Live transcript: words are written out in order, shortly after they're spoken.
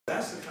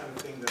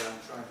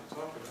trying to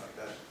talk about,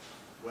 that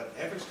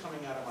whatever's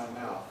coming out of my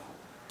mouth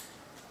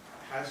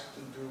has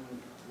to do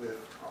with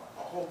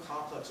a whole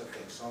complex of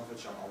things, some of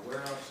which I'm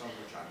aware of, some of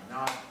which I'm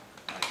not,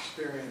 my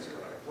experience,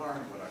 what I've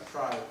learned, what I've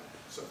tried,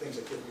 some things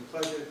that give me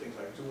pleasure, things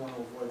I do want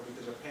to avoid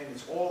because of pain,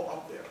 it's all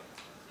up there.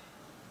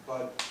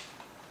 But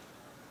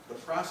the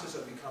process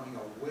of becoming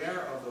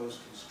aware of those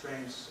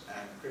constraints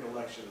and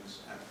predilections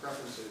and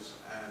preferences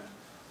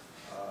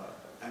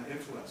and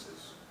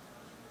influences,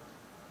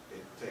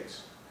 it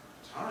takes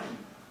time,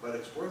 but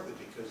it's worth it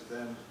because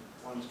then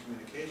one's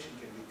communication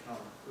can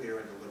become clear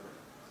and deliberate.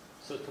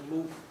 So to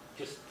move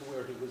just to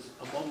where he was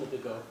a moment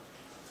ago,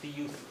 do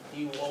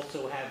you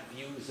also have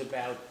views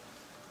about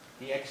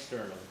the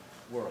external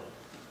world?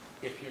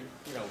 If you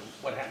know,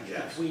 what happens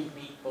Yes. between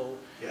people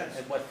Yes.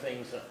 and what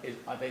things,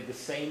 are they the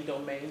same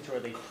domains or are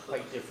they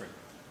quite different?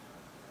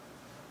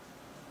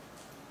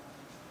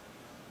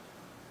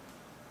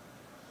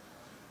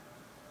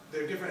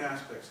 There are different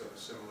aspects of a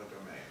similar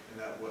domain, in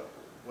that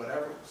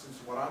whatever, since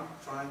what I'm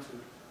trying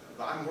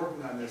to, I'm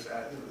working on this,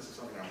 this is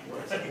something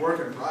it's a work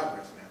in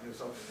progress now,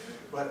 so,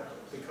 but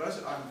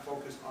because I'm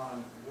focused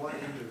on one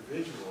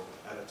individual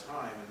at a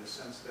time, in the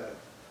sense that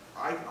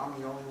I'm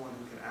the only one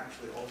who can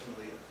actually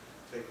ultimately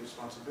take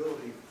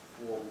responsibility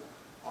for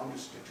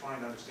trying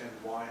to understand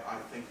why I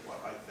think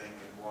what I think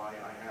and why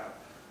I have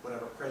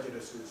whatever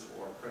prejudices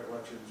or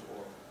predilections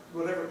or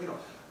whatever,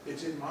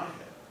 it's in my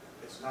head.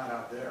 It's not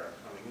out there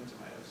coming into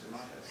my head, it's in my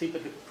head. See,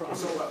 but the problem,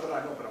 But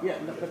I know, but I'm yeah,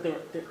 no,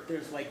 but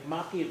there's like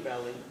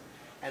Machiavelli,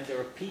 and there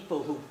are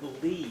people who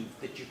believe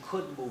that you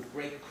could move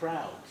great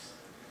crowds.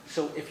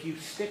 So if you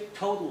stick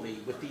totally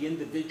with the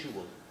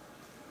individual,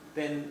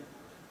 then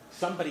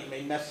somebody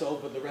may mess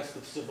over the rest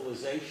of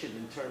civilization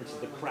in terms of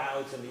the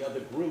crowds and the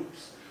other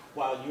groups,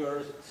 while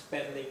you're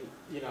spending,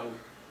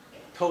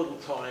 total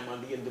time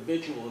on the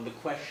individual. And the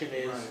question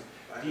is,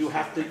 right. do you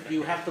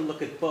have to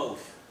look at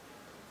both?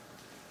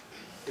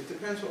 It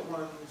depends what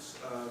one's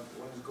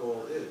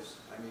goal is.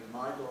 I mean,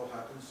 my goal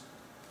happens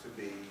to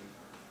be,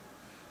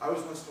 I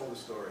was once told a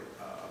story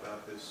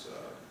about this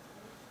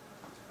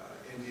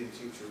Indian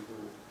teacher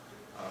who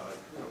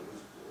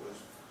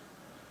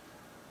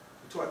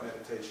who taught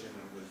meditation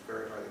and was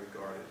very highly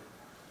regarded,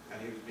 and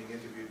he was being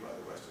interviewed by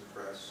the Western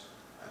press,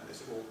 and they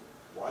said, well,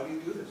 why do you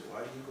do this? Why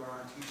do you go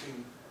around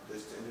teaching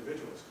this to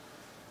individuals?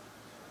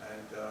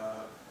 And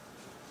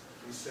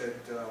he said,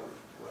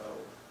 well,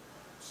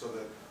 so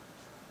that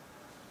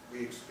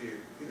we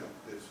experience,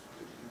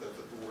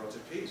 the world's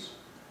at peace.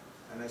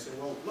 And they said,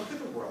 well, look at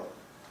the world.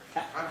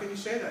 How can you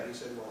say that? He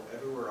said, well,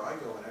 everywhere I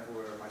go and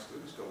everywhere my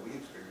students go, we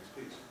experience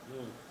peace.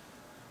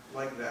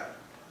 Like that.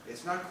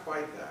 It's not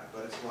quite that,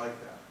 but it's like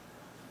that.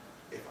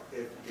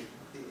 If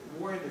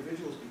more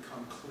individuals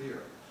become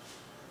clear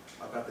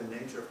about the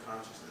nature of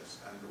consciousness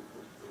and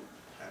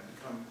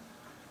become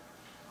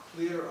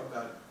clear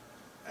about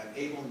and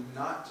able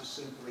not to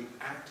simply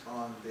act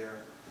on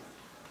their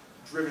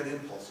driven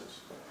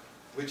impulses,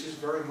 which is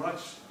very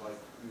much like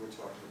we were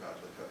talking about,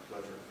 the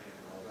pleasure, pain,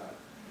 and all that.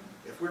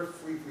 If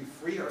we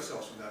free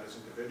ourselves from that as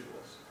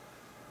individuals,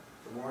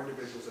 the more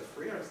individuals that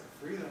free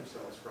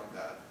themselves from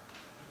that,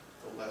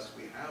 the less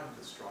we have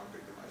the strong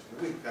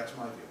victimizing. That's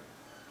my view.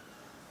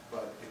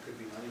 But it could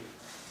be naive.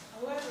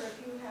 However, if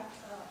you have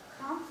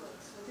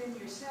conflicts within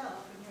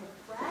yourself and you're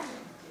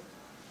fragmented,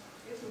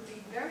 it would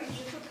be very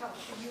difficult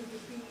for you to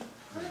be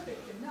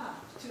perfect enough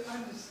to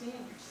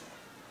understand yourself.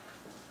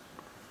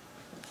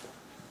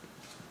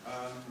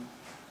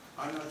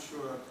 I'm not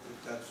sure if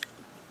that's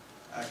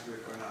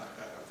accurate or not.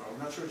 I'm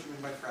not sure what you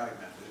mean by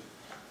fragmented,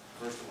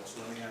 first of all,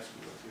 so let me ask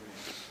you what you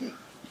mean.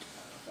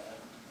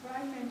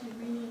 Fragmented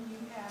meaning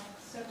you have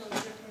several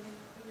different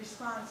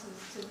responses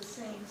to the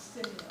same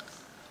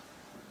stimulus.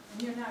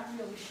 And you're not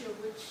really sure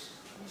which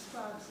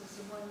response is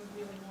the one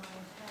you really want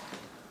to have.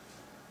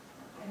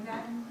 And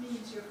that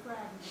means you're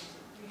fragmented.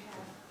 You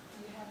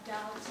have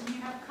doubts and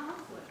you have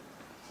conflict.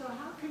 So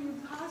how can you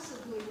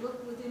possibly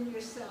look within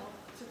yourself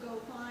to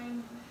go find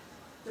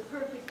the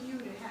perfect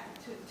you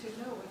to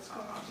know what's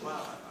going on?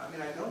 Well, I mean,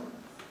 I don't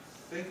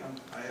think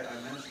I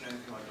mentioned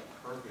anything like a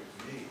perfect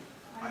me.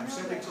 I'm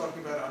simply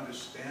talking about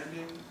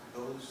understanding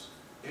those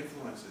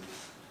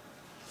influences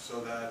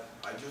so that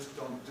I just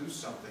don't do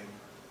something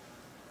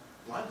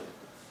blindly.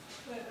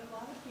 But a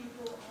lot of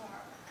people are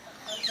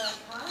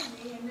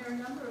dichotomy, and there are a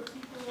number of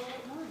people all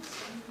at once.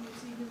 I mean,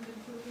 it's even been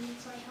proven in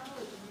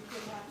psychology. You can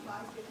have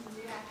 5 different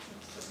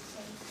reactions to the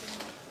same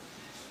thing.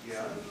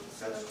 Yeah,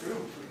 that's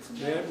true.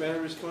 May I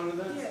respond to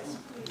that? Yes,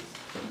 please.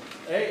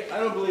 Hey, I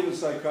don't believe in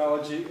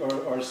psychology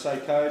or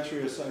psychiatry.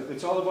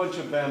 It's all a bunch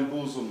of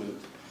bamboozlement.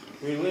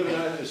 We live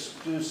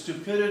in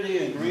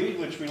stupidity and greed,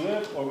 which we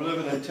live, or we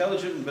live in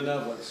intelligent and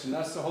benevolence, and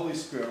that's the Holy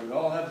Spirit. We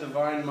all have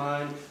divine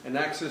mind and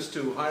access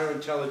to higher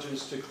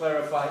intelligence to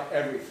clarify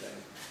everything.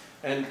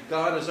 And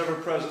God is ever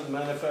present and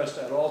manifest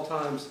at all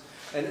times,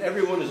 and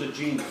everyone is a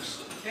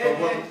genius.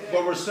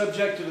 But we're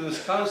subjected to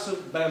this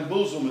constant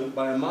bamboozlement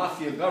by a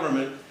mafia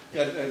government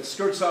that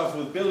skirts off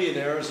with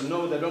billionaires and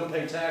know they don't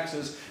pay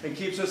taxes and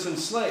keeps us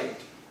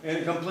enslaved in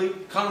a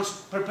complete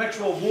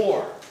perpetual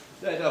war,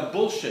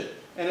 bullshit.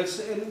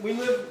 And we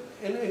live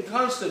in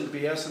constant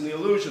BS and the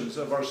illusions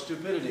of our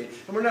stupidity.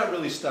 And we're not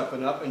really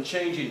stepping up and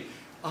changing.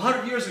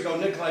 100 years ago,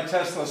 Nikola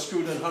Tesla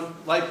screwed in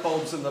light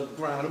bulbs in the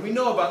ground. And we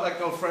know about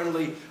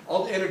eco-friendly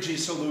energy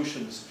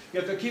solutions.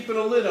 Yet they're keeping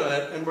a lid on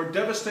it, and we're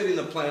devastating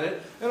the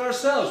planet and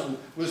ourselves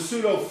with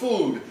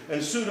pseudo-food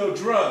and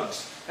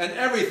pseudo-drugs. And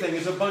everything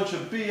is a bunch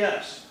of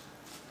BS.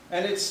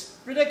 And it's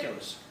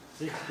ridiculous.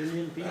 6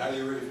 billion people. How do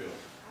you really feel?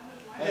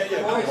 Yeah,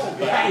 don't hold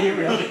back. How you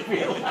really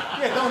feel?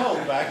 Yeah, don't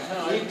hold back.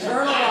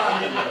 Eternal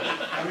argument.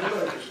 I mean,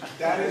 look,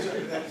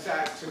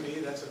 that to me,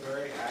 that's a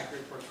very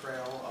accurate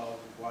portrayal of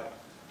what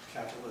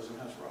capitalism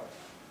has wrought.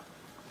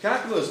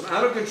 Capitalism,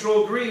 out of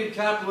control greed,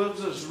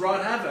 capitalism has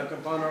wrought havoc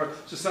upon our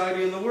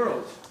society and the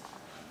world.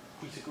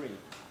 He's agreeing.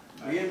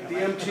 The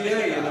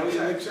MTA, you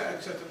know.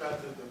 Except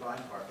about the divine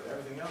part, but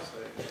everything else,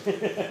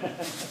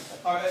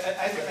 All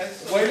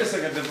right, Wait a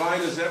second,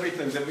 divine is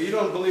everything. If you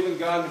don't believe in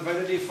God and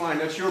divinity, fine,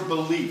 that's your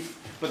belief.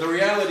 But the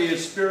reality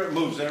is spirit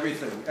moves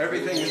everything.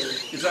 Everything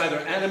is either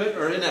animate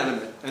or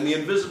inanimate. And the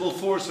invisible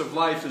force of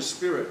life is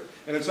spirit.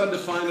 And it's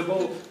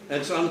undefinable,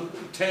 it's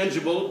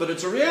untangible, but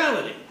it's a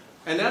reality.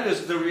 And that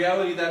is the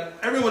reality that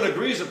everyone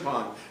agrees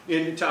upon.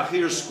 In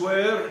Tahrir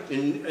Square,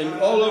 in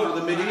all over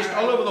the Mideast,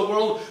 all over the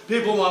world,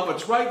 people want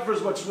what's right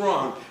versus what's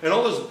wrong. And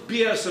all this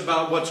BS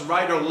about what's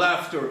right or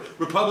left, or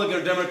Republican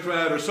or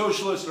Democrat, or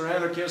socialist or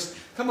anarchist.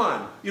 Come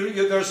on.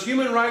 There's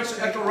human rights,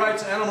 eco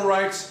rights, animal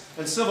rights,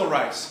 and civil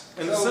rights.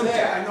 And it's simple.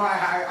 I know.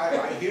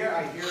 I hear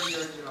your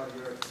commitment.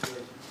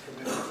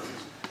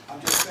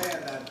 I'm just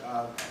saying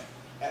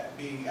that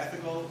being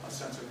ethical, a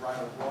sense of right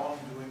or wrong,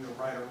 doing the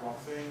right or wrong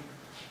thing,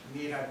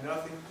 need have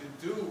nothing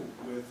to do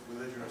with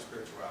religion or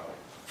spirituality.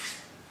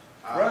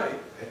 Right.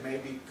 It may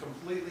be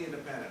completely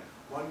independent.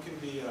 One can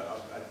be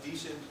a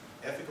decent,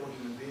 ethical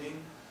human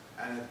being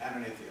and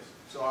an atheist.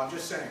 So I'm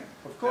just saying.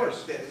 Of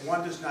course. That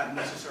one does not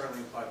necessarily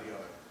imply the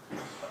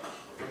other.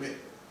 For me.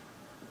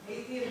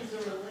 Atheism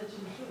is a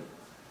religion too.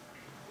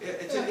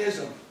 It's an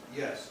ism,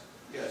 yes.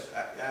 Yes.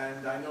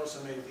 And I know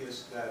some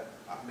atheists that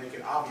make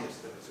it obvious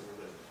that it's a religion.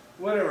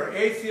 Whatever,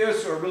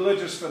 atheist or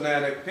religious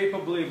fanatic, people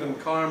believe in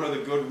karma,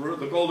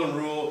 the golden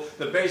rule,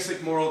 the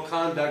basic moral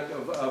conduct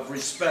of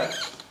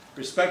respect.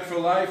 Respect for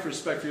life,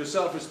 respect for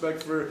yourself,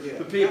 respect for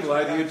the people.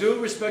 Either you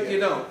do respect, you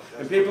don't.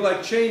 And people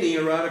like Cheney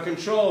are out of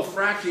control,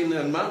 fracking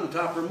and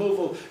mountaintop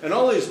removal, and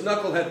all these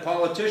knucklehead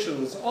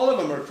politicians, all of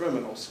them are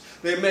criminals.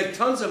 They make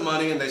tons of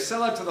money and they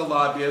sell it to the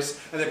lobbyists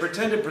and they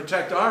pretend to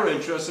protect our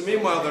interests, and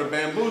meanwhile they're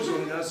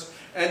bamboozling us.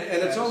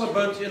 And it's all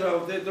about, you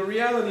know, the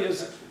reality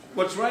is,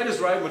 what's right is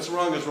right, what's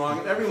wrong is wrong,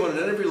 and everyone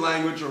in every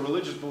language or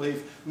religious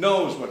belief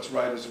knows what's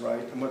right is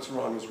right and what's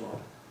wrong is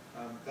wrong.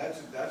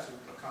 That's a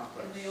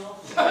complex. And they all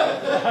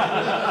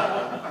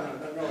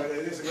No,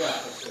 it is a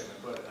complex statement,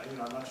 but I'm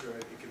not sure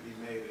it can be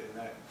made in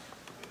that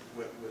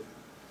with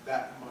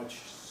that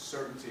much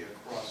certainty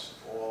across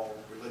all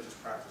religious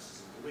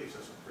practices and beliefs.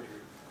 There's some pretty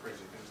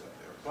crazy things up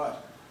there, but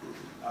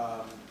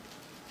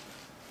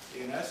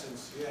in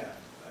essence, yeah,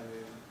 I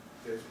mean,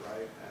 there's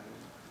right and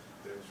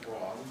there's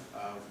wrong.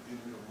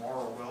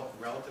 Moral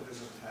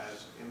relativism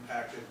has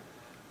impacted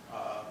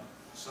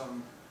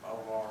some of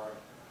our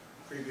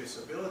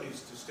previous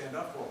abilities to stand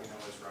up for what we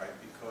know is right,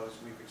 because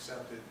we've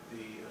accepted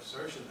the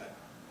assertion that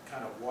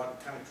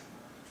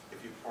if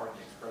you pardon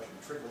the expression,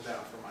 trickled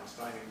down from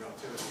Einsteinian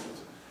relativity,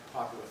 it's a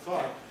popular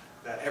thought,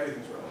 that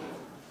everything's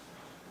relative.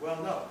 Well,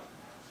 no,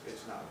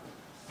 it's not.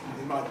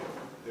 In my view,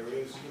 there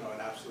is an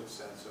absolute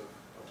sense of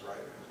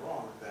right and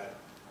wrong that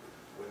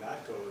when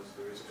that goes,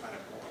 there is a kind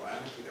of moral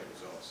anarchy that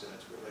results, and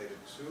it's related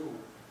to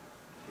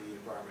the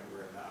environment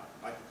we're in now.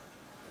 I think.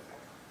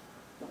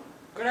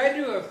 Could I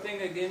do a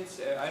thing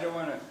against, I don't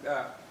want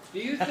to, do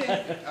you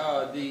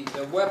think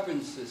the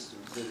weapon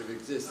systems that have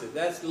existed,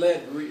 that's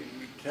led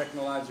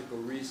technological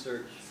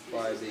research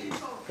by the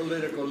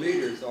political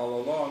leaders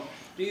all along,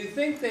 do you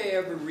think they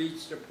ever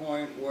reached a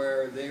point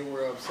where they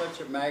were of such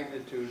a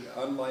magnitude,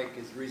 unlike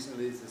as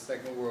recently as the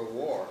Second World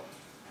War,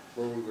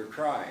 where we were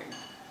trying,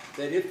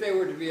 that if they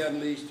were to be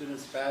unleashed in a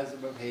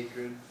spasm of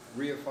hatred,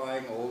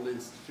 reifying old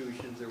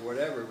institutions or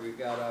whatever we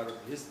got out of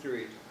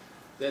history,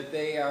 that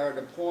they are at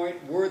a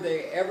point, were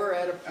they ever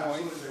at a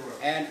point,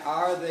 and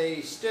are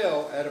they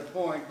still at a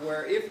point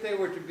where if they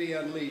were to be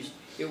unleashed,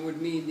 it would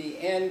mean the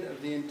end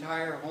of the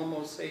entire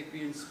Homo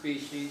sapiens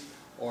species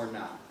or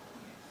not?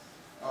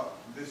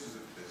 This is,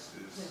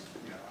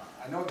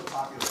 I know the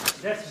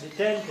population. That's the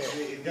tender.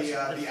 The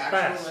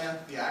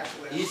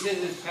actual He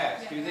says it's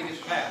past. Do you think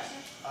it's past?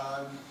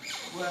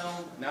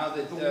 Well, now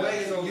that the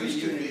way it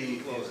used to be,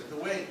 closed. the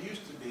way it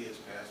used to be is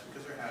past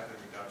because there have been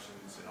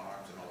reductions in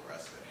arms and all the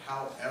rest of it.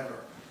 However,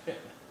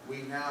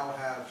 we now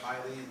have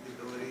highly the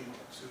ability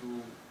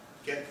to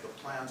get the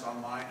plans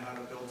online how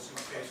to build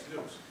suitcase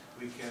nukes.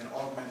 We can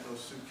augment those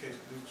suitcase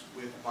nukes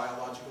with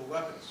biological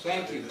weapons.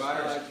 Thank you,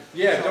 biological.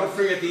 Yeah, don't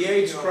forget the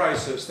AIDS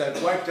crisis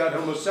that wiped out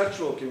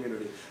homosexual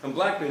community and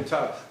black men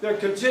taught. They're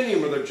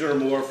continuing with their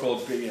germ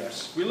warful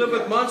BS. We live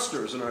with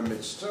monsters in our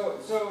midst.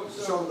 But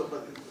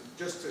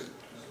just to...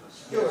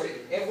 Stuart,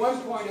 at one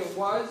point it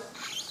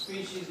was,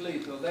 species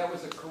lethal. That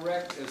was a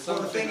correct assumption.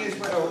 Well, the thing is,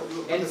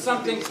 and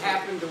something's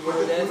happened to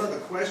where that's... the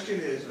question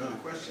is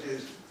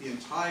the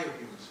entire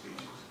human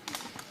species.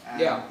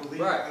 And Yeah, believe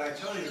right. And I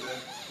tell you that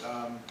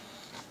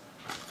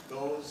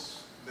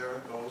there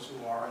are those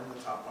who are in the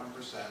top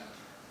 1%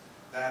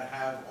 that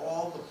have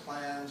all the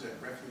plans and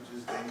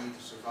refuges they need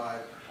to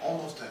survive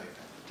almost anything.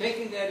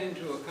 Taking that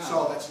into account.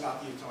 So that's not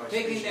the entire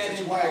Taking species. that That's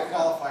into why I account.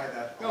 qualify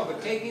that. No,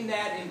 but taking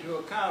that into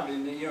account,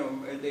 and you know,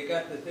 they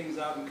got the things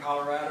out in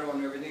Colorado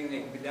and everything,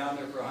 they can be down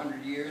there for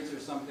 100 years or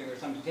something,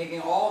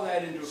 taking all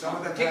that into Some account,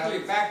 of them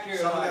particularly bacteria.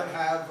 Some of them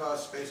have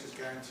space is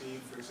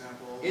guaranteed, for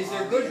example, Is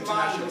there on good the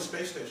International modeling?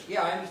 Space Station.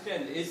 Yeah, I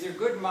understand. Is there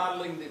good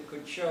modeling that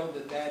could show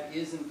that that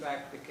is in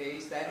fact the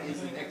case? That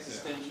is an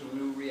existential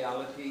new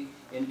reality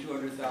in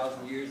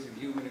 200,000 years of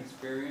human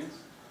experience?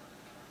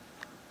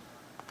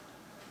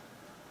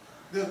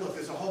 Look,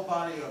 there's a whole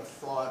body of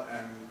thought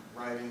and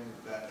writing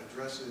that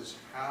addresses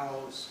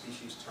how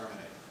species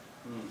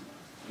terminate.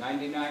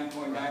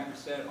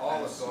 99.9% all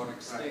have gone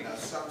extinct.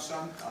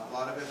 Right. Now, a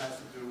lot of it has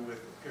to do with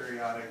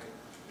periodic,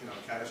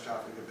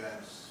 catastrophic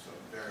events of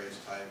various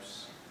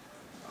types.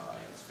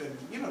 It's been,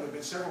 there have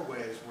been several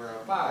ways where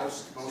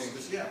most of the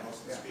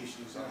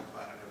species on the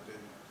planet have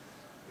been,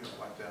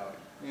 wiped out.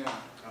 Yeah.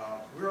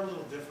 We're a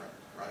little different,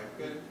 right?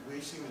 Good.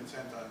 We seem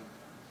intent on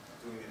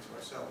doing it to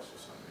ourselves for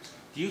some reason.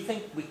 Do you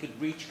think we could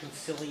reach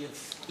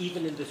consilience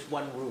even in this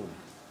one room?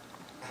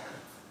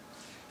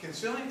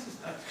 Consilience is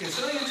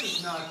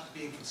not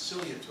being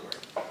conciliatory.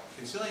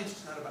 Consilience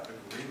is not about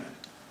agreement.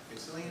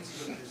 Consilience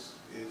is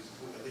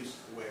at least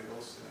the way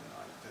Wilson and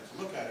I tend to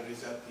look at it, is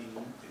that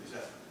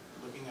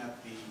looking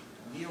at the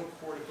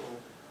neocortical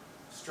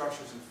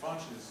structures and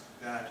functions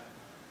that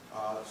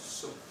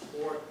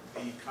support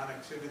the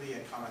connectivity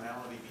and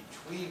commonality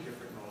between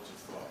different modes of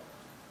thought.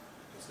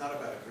 It's not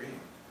about agreeing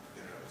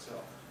in and of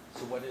itself.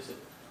 So what is it?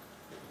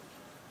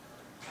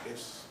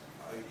 It's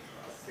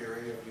a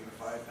theory of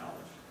unified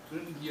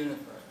knowledge. Unified.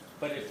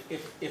 But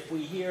if we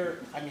hear,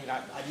 I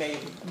may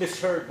have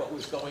misheard what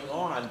was going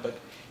on, but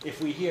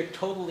if we hear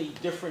totally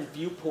different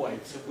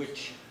viewpoints in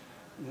which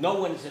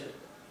no one's in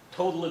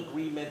total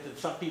agreement and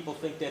some people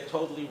think they're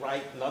totally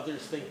right and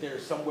others think they're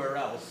somewhere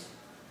else,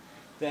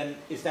 then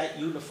is that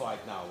unified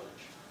knowledge?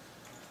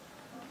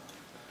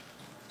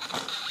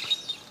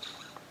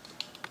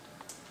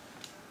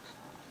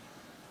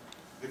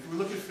 If we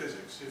look at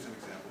physics, here's an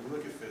example. We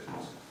look at physics.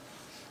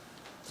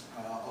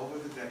 Over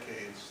the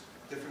decades,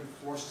 different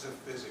forces of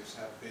physics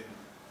have been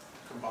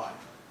combined.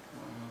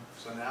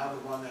 So now the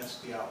one that's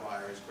the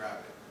outlier is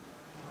gravity.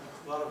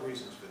 A lot of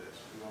reasons for this.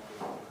 We won't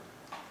go into it.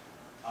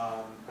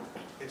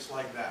 It's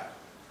like that,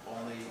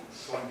 only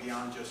going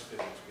beyond just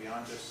physics,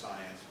 beyond just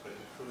science, but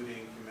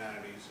including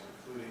humanities,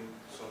 including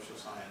social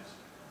science,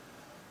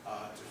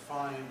 to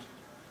find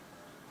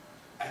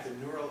at the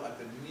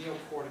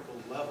neocortical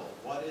level,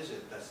 what is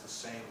it that's the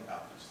same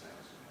about these things?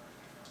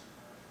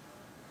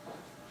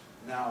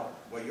 Now,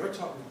 what you're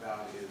talking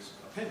about is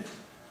opinion.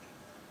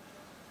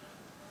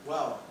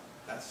 Well,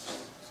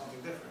 that's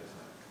something different, isn't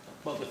it?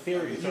 Well, the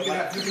theories You are can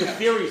like have- you can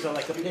theories are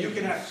like You opinions.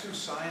 can have two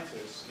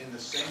scientists in the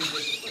same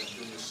discipline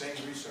doing the same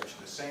research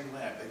in the same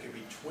lab. They could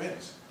be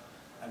twins.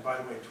 And by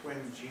the way,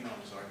 twin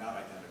genomes are not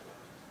identical.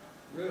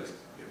 Really?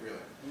 Yeah,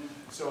 really.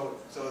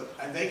 So,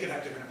 and they could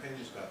have different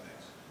opinions about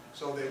things.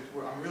 So it's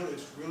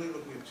really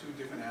looking at two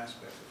different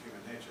aspects of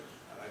human nature.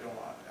 And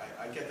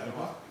I get that a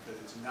lot, because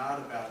it's not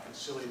about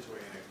conciliatory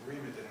and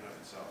agreement in and of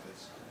itself.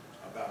 It's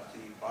about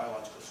the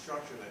biological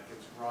structure that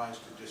gives rise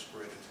to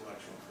disparate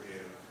intellectual and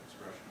creative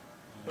expression.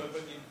 But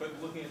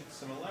looking at the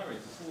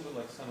similarities, it's a little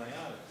bit like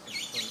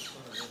semiotics.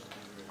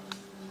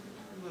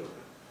 A little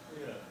bit.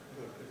 Yeah,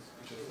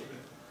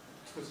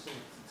 because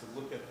to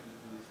look at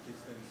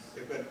these things.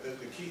 But the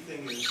key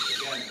thing is,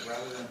 again,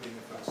 rather than being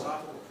a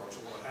philosophical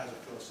approach, although it has a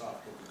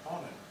philosophical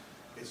component,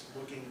 it's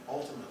looking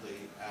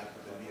ultimately at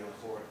the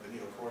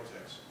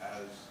neocortex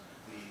as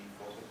the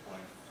focal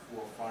point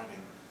for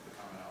finding the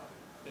commonality.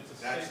 It's a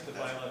state, the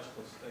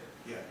biological state.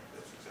 Yeah,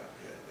 that's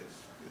exactly it. It's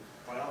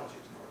biology,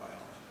 it's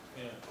neurobiology,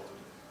 Yeah. ultimately.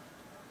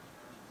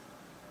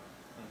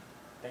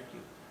 Thank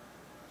you.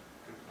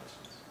 Good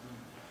questions.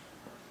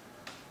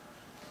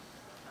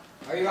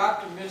 Are you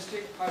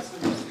optimistic,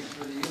 pessimistic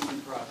for the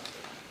human prospect?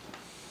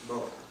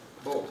 Both.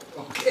 Both.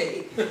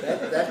 Okay,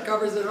 that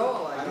covers it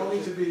all. I don't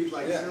mean to be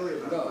silly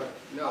about it,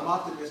 No, but I'm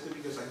optimistic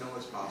because I know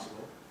it's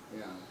possible.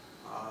 Yeah.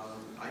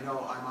 I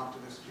know I'm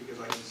optimistic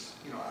because I can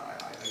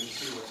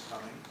see what's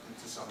coming, and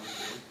to some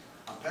degree.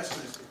 I'm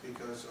pessimistic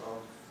because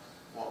of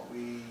what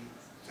we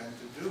tend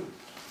to do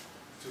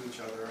to each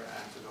other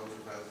and to those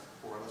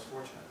who are less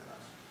fortunate than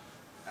us.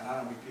 And I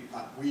don't mean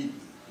not we,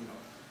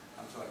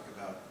 I'm talking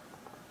about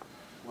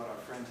what our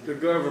friends here. The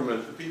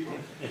government. The people.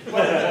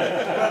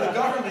 Well, the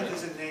government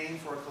is a name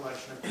for a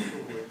collection of people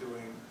who are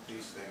doing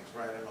these things,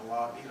 right? And a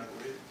lot, you know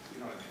what I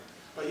mean.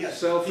 But yes,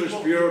 Selfish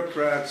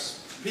bureaucrats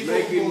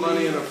making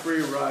money in a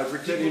free ride,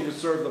 pretending to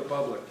serve the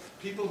public.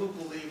 People who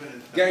believe in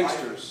it.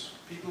 Gangsters.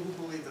 People who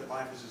believe that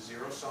life is a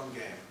zero-sum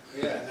game.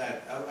 Yeah. And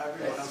that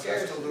everyone else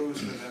has to lose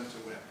for them to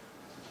win.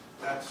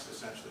 That's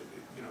essentially,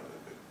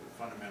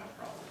 fundamental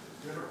problem.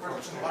 It's different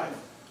approach to life.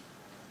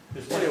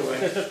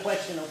 There's a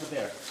question over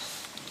there.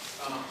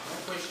 My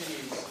question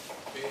is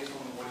based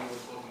on what you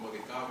were talking about the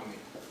government.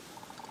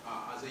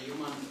 As a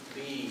human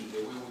being,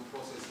 the way we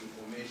process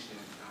information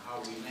and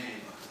how we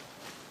learn,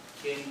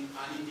 can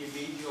an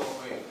individual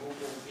or a group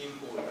of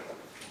people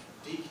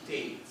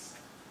dictate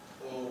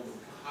of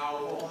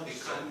how the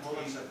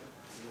country...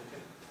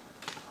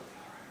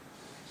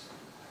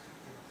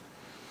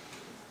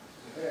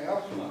 Hey,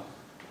 help him up.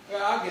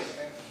 Well, I'll get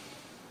it.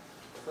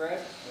 Fred,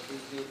 is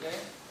he okay?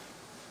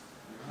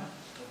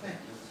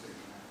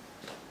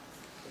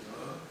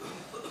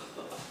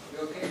 You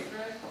okay,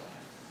 Fred?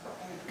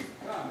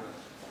 Come on, bro.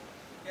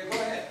 Yeah, go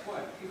ahead.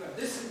 What? Keep up.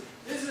 This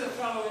is a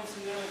fellow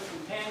incidentally from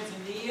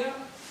Tanzania,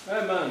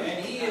 Hey, man.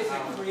 and he is the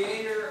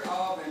creator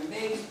of and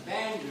makes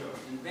banjos.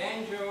 And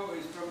banjo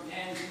is from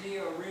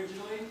Tanzania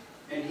originally,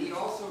 and he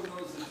also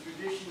knows the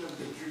tradition of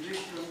the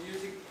traditional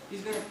music.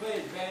 He's going to play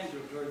his banjo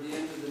toward the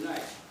end of the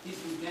night. He's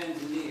from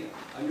Tanzania,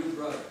 a new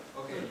brother.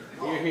 Okay.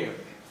 You're here.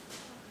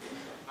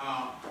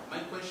 My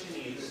question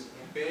is,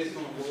 based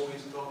on what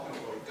he's talking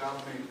about,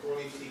 government,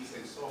 politics,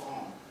 and so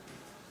on,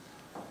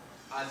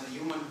 as a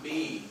human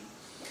being,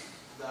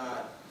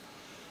 that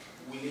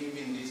we live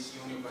in this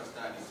universe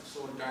that is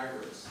so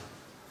diverse,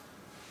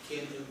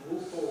 can a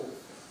group of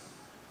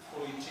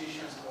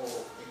politicians or a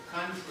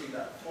country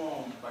that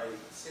formed by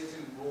a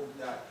certain group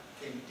that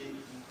can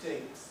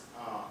dictate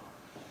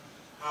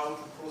how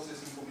to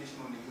process information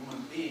on a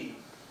human being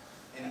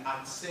and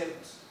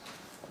accept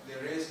the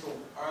rest of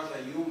other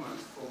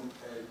humans from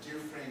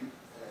different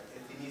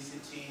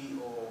ethnicity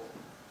or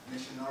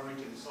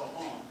nationality and so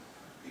on?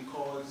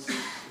 Because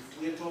if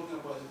we're talking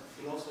about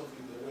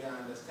philosophy, the way I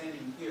understand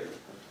it here,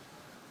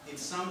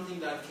 it's something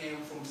that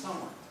came from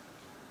someone.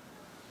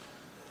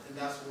 And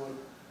that's what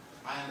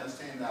I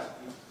understand, that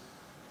if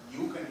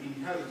you can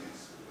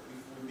inheritance,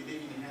 if we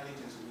believe in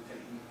inheritance, we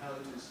can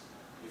inheritance.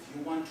 If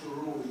you want to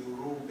rule, you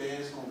rule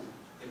based on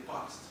the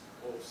past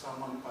or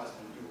someone passed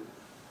on you.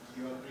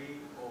 Do you agree?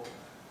 Or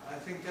I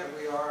think that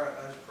we are,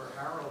 as per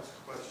Harold's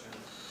question,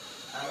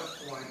 at a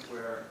point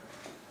where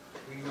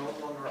we no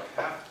longer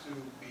have to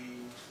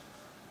be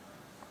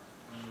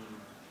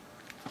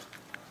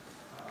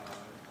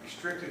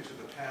restricted to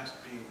the past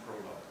being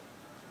prologue.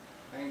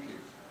 Thank you.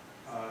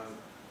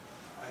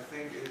 I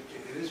think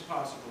it is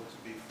possible to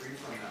be free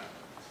from that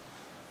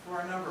for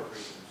a number of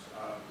reasons.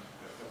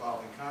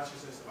 Evolving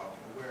consciousness,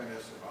 evolving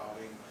awareness,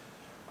 evolving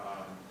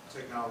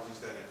technologies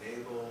that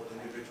enable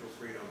individual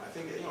freedom. I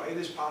think it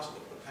is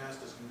possible. The past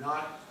does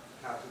not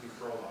have to be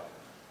prologue.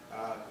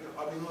 I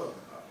mean, look,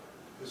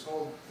 this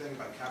whole thing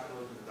about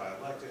capitalism and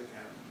dialectic,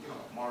 and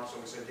Marx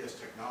always said, yes,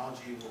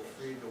 technology will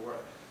free the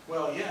world.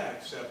 Well, yeah,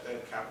 except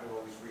that capital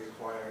always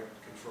reacquired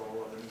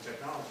control of the new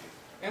technology.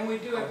 And we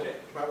do have to...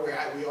 But we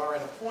are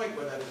at a point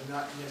where that is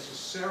not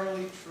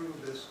necessarily true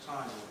this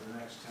time over the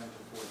next 10 to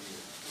 40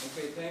 years.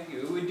 Okay, thank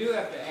you. We do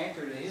have to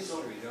anchor the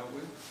history, don't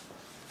we?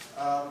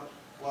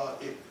 Well,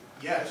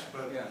 yes,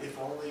 but Yeah. if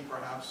only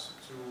perhaps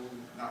to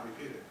not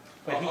repeat it.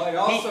 But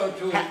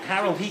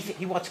Harold,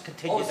 he wants to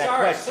continue that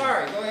question.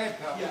 Sorry, go ahead,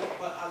 pal. yeah,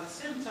 but at the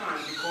same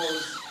time,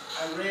 because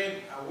I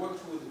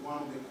worked with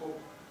one of the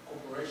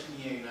corporations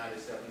here in the United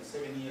States, in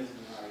 7 years in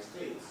the United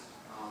States.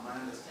 My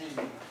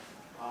understanding,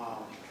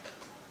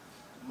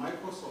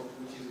 Microsoft,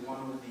 which is one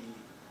of the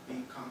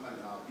big company,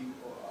 big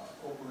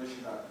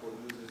corporation that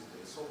produces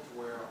the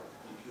software,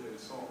 computer, and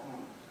so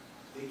on,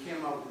 they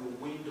came out with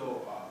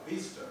Windows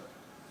Vista.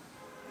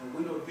 And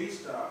Windows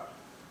Vista,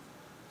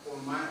 I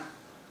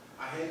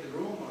had the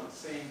rumor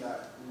saying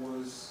that it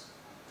was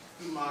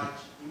pretty much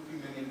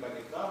implemented by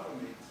the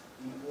government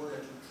in order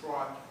to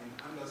track and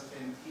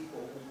understand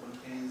people who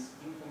contains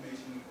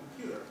information in the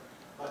computer.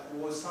 But it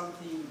was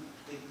something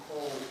they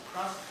call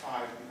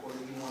classified because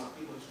they didn't want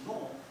people to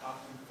know.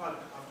 In fact,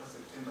 after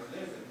September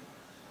 11,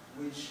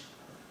 which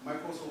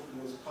Microsoft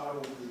was part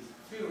of the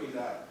theory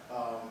that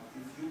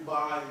if you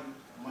buy a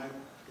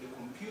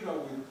computer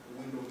with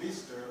Windows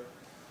Vista,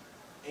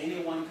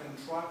 anyone can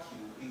track you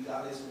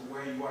regardless of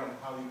where you are and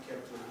how you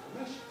kept your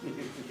information.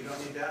 You don't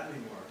need that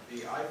anymore. The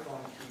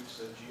iPhone keeps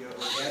a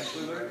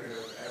geolocation record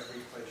of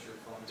every place your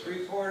phone goes.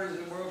 3/4 of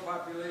the world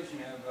population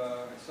have a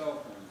cell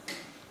phone.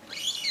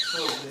 So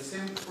the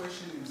same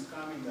question is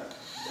coming that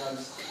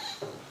does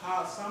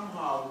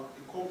somehow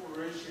the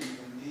corporation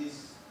and this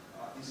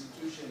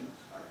institution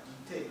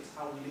dictates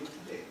how we live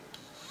today.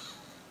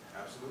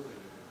 Absolutely.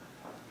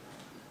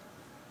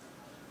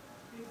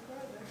 Big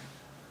brother.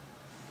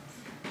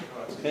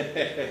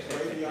 It's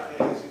way beyond,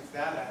 it's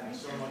that and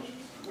so much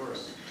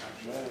worse,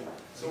 actually.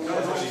 So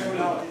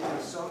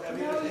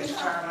technology, it's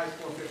Fahrenheit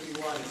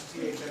 451, it's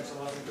THX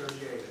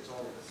 1138, it's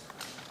all of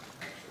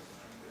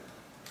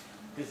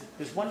this.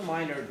 There's one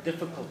minor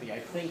difficulty, I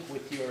think,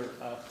 with your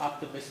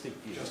optimistic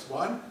view. Just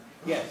one?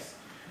 Yes.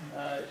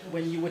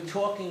 When you were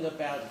talking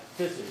about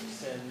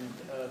physics and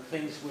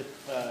things with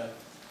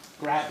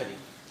gravity,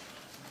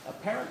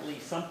 apparently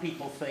some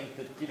people think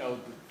that,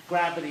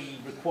 gravity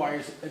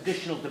requires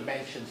additional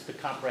dimensions to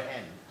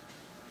comprehend.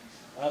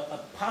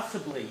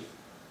 Possibly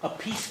a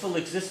peaceful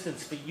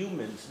existence for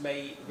humans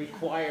may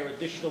require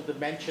additional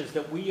dimensions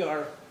that we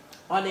are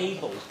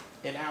unable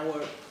in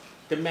our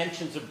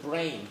dimensions of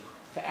brain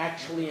to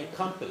actually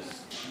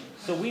encompass.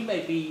 So we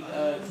may be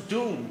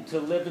doomed to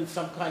live in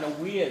some kind of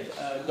weird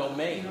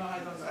domain. You know, I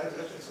don't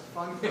know. It's a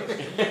fun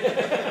question.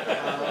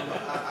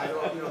 I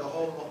don't, you know,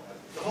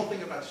 the whole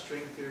thing about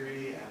string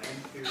theory and M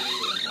theory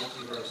and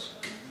multiverse,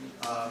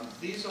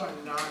 these are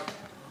not,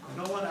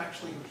 no one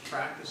actually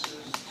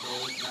practices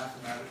those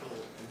mathematical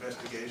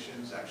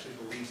investigations, actually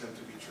believes them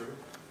to be true.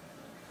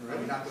 I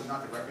mean, not the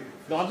record.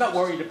 No, I'm not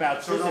worried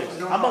about So no, physics.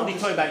 no, I'm no, only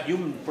just- talking about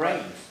human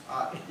brains.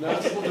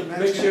 Multiple Make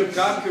dimensions. sure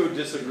Gaku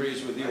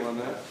disagrees with you on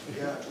that.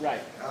 Yeah.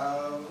 Right.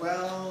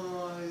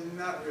 Well,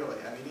 not really.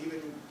 I mean,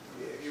 even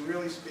if you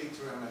really speak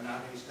to him, and now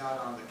he's not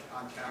on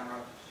camera,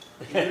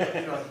 he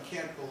really, you know, he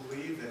can't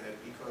believe in it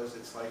because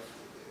it's like,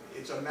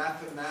 it's a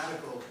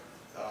mathematical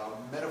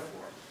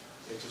metaphor.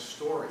 It's a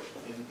story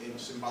in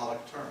symbolic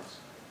terms.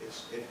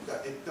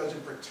 It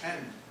doesn't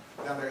pretend.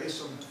 Now, there is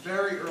some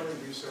very early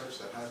research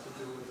that has to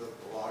do with the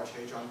Large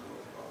Hadron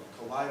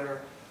Collider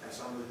and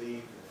some of the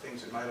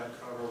things it might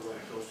uncover when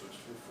it goes to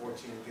 14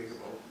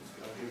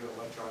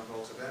 giga-electron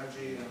volts of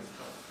energy in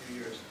a few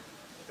years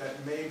that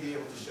may be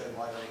able to shed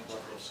light on a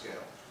molecular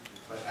scale.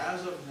 But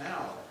as of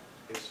now,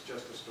 it's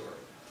just a story.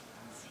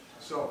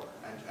 So,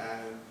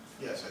 and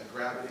yes, and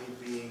gravity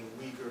being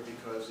weaker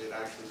because it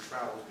actually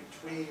travels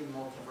between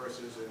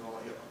multiverses and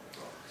all, you know.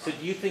 So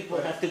do you think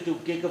we'll have to do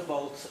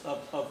gigavolts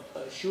of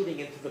shooting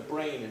into the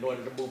brain in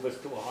order to move us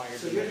to a higher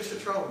So you're dimension?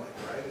 just a troublemaker,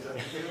 right? Is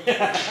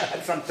that the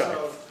deal? Sometimes.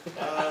 So,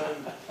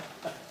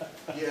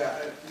 yeah,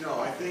 no,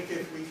 I think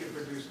if we could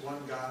produce one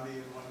Gandhi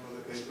and one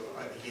Mother Teresa,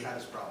 he had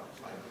his problems,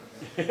 I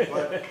know.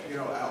 But, you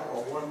know,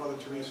 or one Mother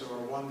Teresa or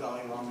one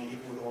Dalai Lama,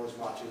 even with all his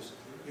watches,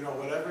 you know,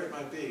 whatever it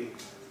might be,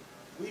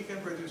 we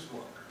can produce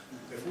more.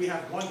 If we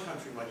have one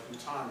country like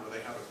Bhutan where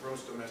they have a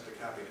gross domestic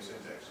happiness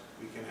index,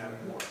 we can have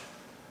more,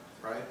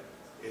 right?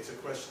 It's a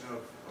question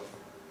of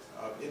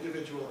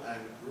individual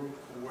and group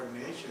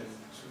coordination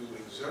to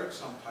exert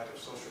some type of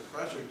social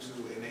pressure to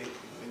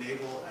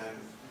enable and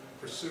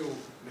pursue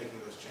making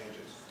those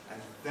changes.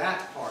 And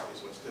that part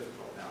is what's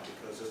difficult now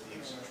because of the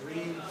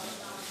extreme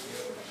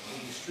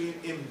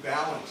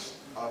imbalance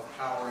of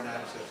power and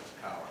access to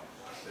power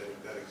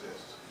that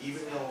exists.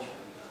 Even though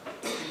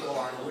people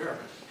aren't aware of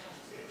it.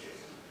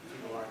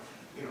 People aren't,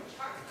 you know,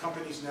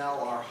 companies now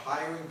are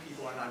hiring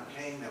people and not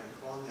paying them,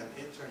 calling them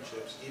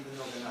internships, even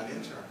though they're not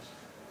interns.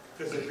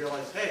 Because they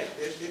realize, hey,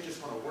 they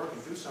just want to work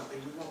and do something,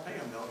 we won't pay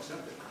them, they'll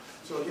accept it.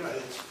 So, you know,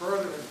 it's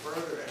further and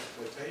further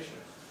exploitation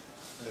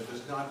that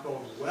does not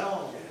bode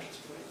well.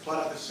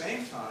 But at the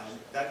same time,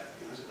 that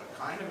is a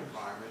kind of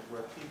environment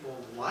where people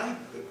like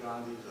the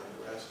Gandhis and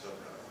the rest of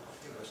the,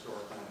 you know,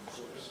 historical and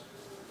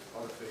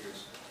other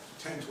figures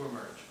tend to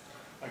emerge.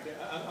 Okay,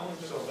 I want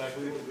to So go back.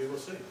 we will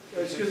see.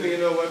 Excuse me, you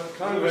know what?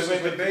 Congress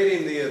is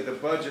debating the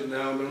budget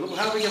now. I mean,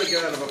 how are we going to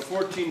get out of a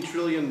 $14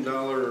 trillion And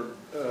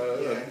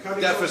cutting social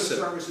deficit?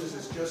 services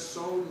is just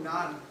so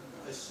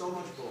it's so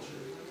much bullshit.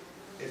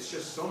 It's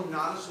just so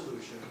not a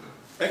solution.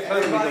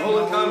 Economy, the whole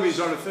Everybody economy is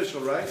knows-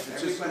 artificial, right?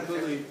 It's just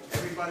completely.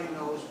 Everybody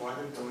knows why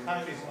they're doing it.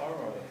 Economies are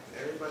right.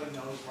 Everybody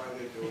knows why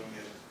they're doing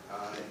it.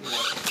 You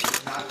know,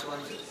 it's not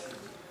going to.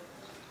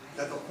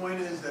 That the point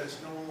is that it's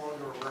no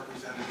longer a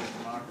representative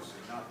democracy,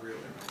 not really.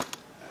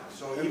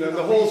 So And even then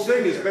the though whole we thing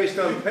sit is there- based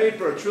on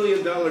paper, $1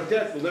 trillion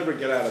debt. We'll never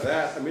get out of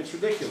that. I mean, it's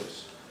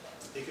ridiculous.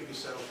 It could be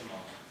settled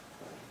tomorrow.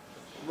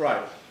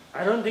 Right.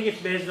 I don't think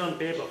it's based on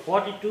paper.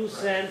 42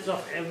 cents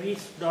of every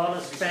dollar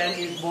spent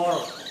is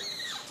borrowed.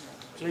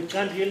 So it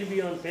can't really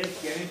be on paper.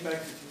 Getting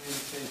back to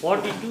communication.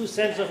 42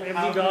 cents of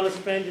every dollar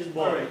spent is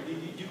All right, borrowed.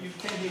 you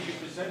came here, you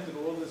presented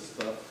all this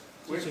stuff.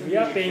 Where So can we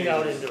are paying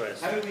out use it?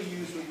 interest. How do we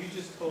use what you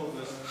just told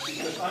us?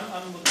 Because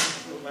I'm looking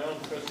for my own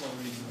personal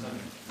reasons. I'm,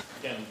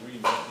 again,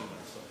 reinventing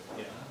myself,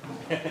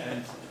 yeah.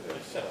 And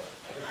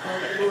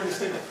We're in a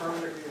state of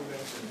permanent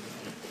reinvention.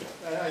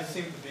 I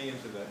seem to be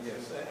into that,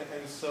 yes.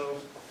 And so,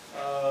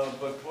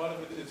 but part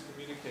of it is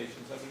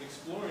communications. I've been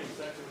exploring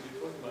exactly what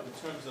you're talking about in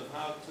terms of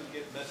how to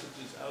get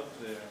messages out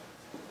there.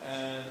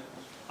 And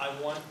I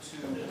want to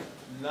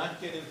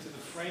not get into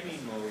the framing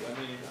mode. I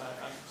mean,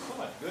 I'm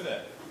somewhat good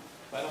at it.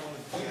 But I don't want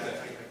to do Yeah, that.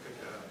 I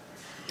picked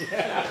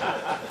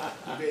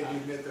You made me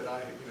admit that I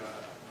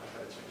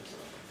had to change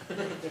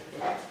something.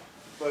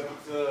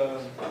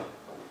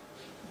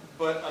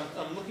 But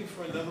I'm looking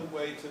for another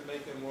way to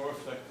make a more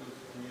effective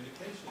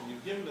communication.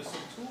 You've given us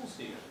some tools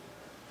here,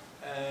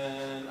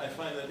 and I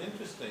find that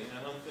interesting.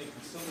 I don't think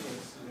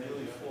Consilientist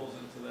really falls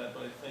into that,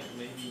 but I think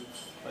maybe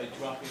by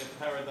dropping a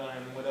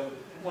paradigm, whatever,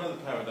 one of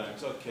the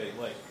paradigms, okay,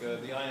 like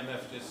the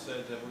IMF just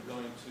said that we're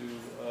going to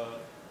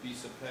be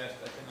surpassed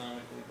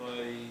economically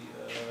by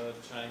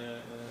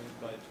China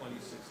by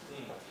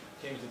 2016.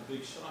 Came as a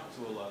big shock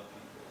to a lot of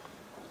people,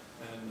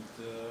 and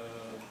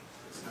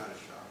It's not a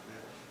shock, man.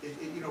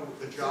 You know,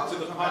 the jobs To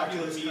the that come back to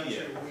popular this media.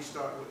 country, when we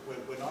start,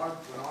 when our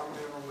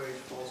minimum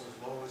wage falls as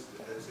low as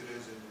it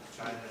is in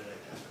China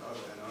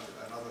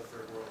and other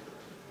third world,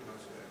 you know,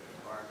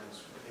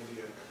 environments,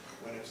 India,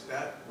 when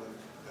that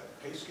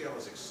pay scale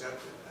is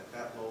accepted at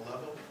that low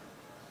level,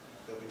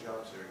 there'll be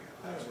jobs there again.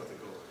 That's what the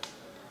goal is.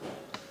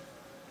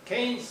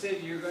 Keynes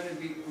said you're going to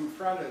be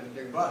confronted.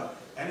 But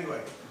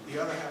anyway,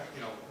 the other half,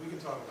 we can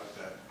talk about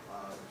that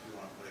if you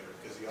want later,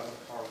 because the other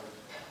part of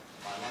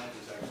my life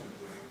is actually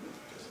doing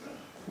just that.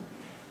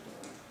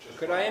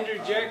 Could I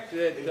interject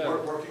that?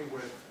 We're working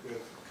with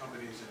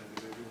companies and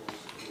individuals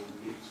who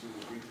need to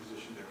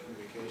reposition their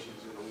communications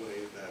in a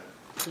way that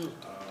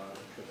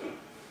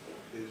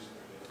is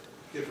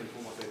different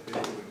from what they've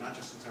been doing, not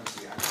just in terms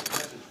of the actual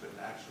message, but in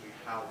actually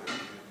how they're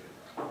communicating.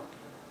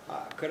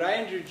 Could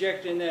I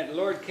interject in that?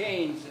 Lord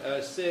Keynes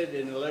said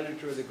in a letter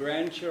to the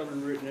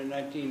grandchildren written in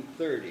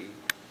 1930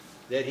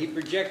 that he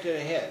projected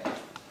ahead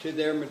to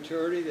their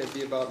maturity, that'd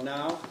be about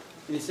now,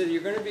 and he said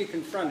you're going to be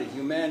confronted,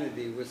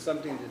 humanity, with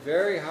something that's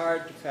very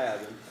hard to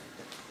fathom,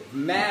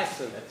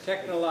 massive,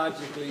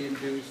 technologically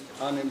induced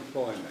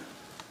unemployment.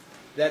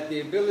 That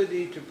the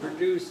ability to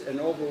produce an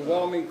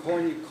overwhelming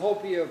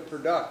cornucopia of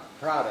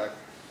product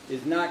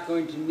is not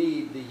going to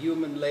need the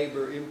human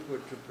labor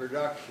input to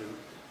production.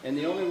 And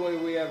the only way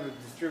we have of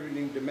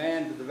distributing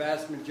demand to the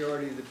vast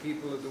majority of the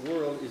people of the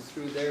world is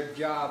through their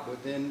job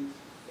within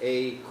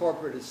a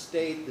corporate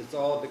estate that's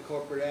all the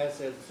corporate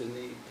assets and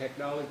the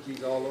technology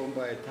is all owned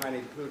by a tiny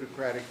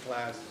plutocratic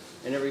class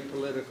and every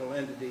political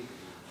entity.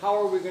 How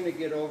are we going to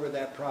get over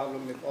that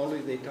problem if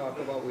only they talk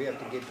about we have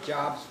to get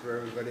jobs for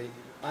everybody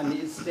on the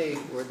estate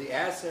where the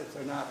assets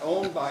are not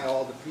owned by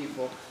all the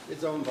people,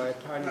 it's owned by a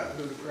tiny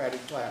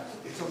plutocratic class?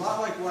 It's a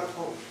lot like what our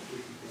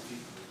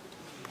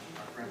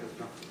friend has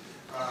done.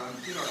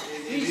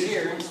 He's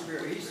here in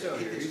spirit. He's still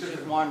here. He's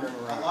just wandering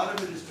around. A lot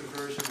of it is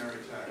diversionary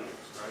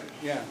tactics, right?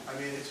 Yeah. I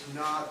mean, it's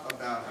not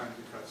about having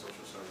to cut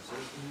social services.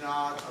 It's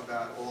not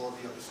about all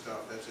of the other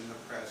stuff that's in the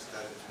press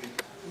that it's been.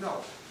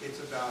 No,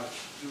 it's about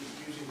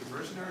using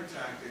diversionary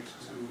tactics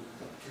to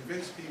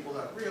convince people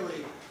that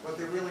really, but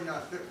they're really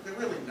not. They're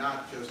really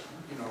not just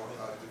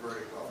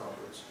diverting wealth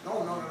upwards.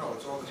 No.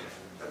 It's all this.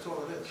 That's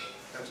all it is.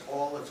 That's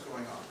all that's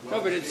going on.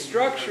 No, but it's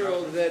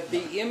structural that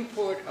the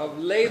input of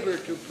labor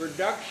to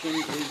production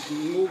is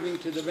moving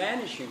to the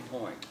vanishing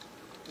point.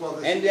 Well,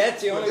 And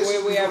that's the only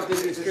way we have to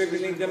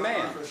distributing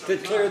demand, to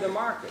clear the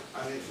market.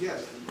 I mean,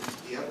 yes,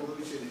 the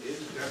evolution is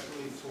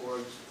definitely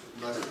towards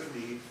less of a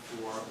need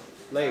for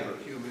Labor.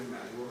 Human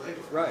manual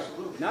labor. Right.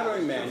 Absolutely. Not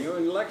only manual,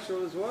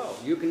 intellectual as well.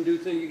 You can do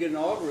things, you get an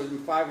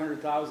algorithm,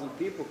 500,000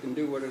 people can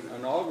do what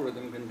an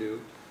algorithm can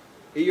do.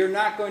 You're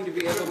not going to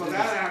be able to... Well,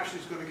 that actually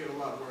is going to get a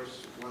lot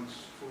worse once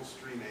full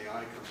stream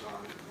AI comes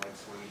on in like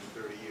 20 to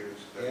 30 years.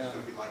 That's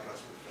going to be like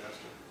us, but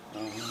faster.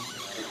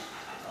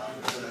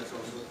 So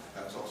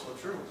that's also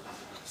true.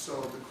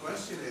 So the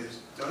question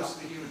is, does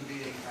the human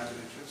being have an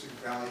intrinsic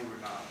value or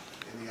not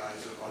in the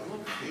eyes of other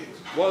human beings?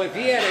 Well, if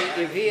he had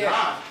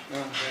not,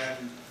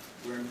 then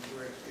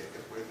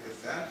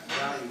if that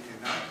value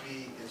cannot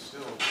be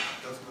instilled,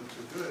 doesn't look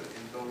too good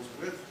in those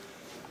with,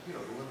 the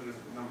limited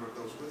number of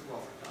those with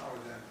wealth and power,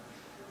 then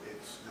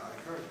it's not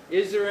encouraging.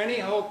 Is there any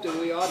hope that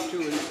we ought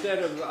to, instead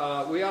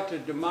of, we ought to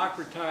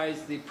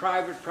democratize the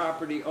private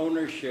property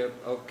ownership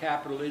of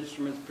capital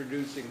instruments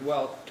producing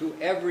wealth to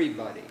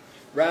everybody,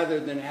 rather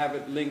than have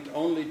it linked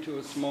only to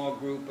a small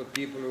group of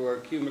people who are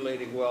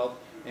accumulating wealth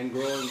and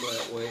growing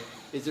that way?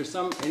 Is there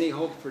any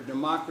hope for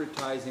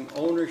democratizing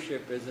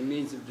ownership as a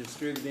means of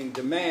distributing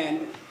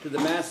demand to the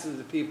masses of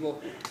the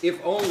people, if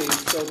only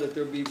so that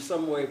there be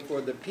some way for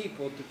the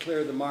people to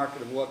clear the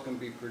market of what can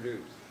be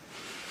produced?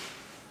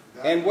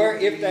 And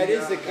if that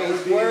is the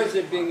case, where is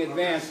it being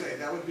advanced?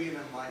 That would be an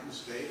enlightened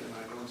state, and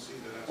I don't see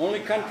that. Only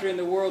country in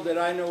the world that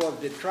I know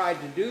of that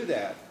tried to do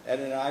that at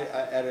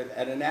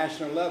a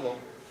national level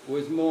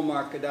was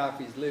Muammar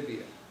Gaddafi's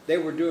Libya. They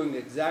were doing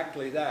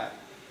exactly that.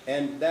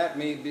 And that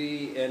may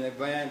be an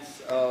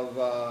advance of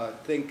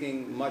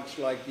thinking much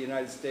like the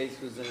United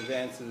States was an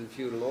advance of the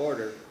feudal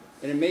order.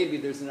 And it may be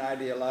there's an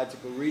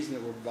ideological reason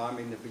that we're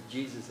bombing the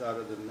bejesus out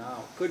of them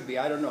now. Could be,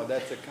 I don't know.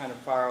 That's a kind of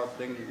far-out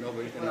thing that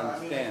nobody can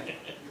understand.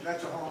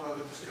 That's a whole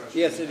other discussion.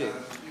 Yes, it is.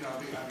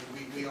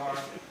 We are,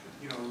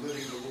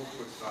 living the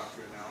Wolfowitz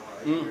doctrine now,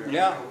 right?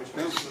 Yeah. Which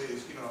basically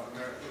is,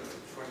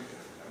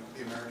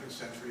 the American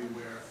century,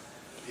 where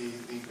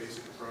the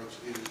basic approach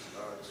is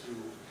to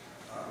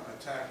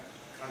attack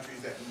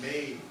countries that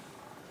may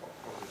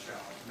pose a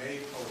challenge, may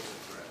pose a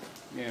threat.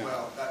 Yeah.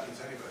 Well, that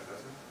means anybody,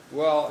 doesn't it?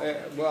 Well,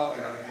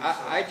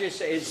 I just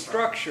say it's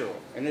structural,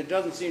 and it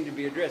doesn't seem to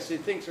be addressed. He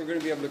thinks we're going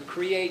to be able to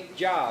create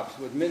jobs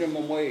with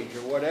minimum wage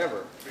or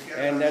whatever,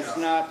 and that's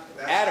not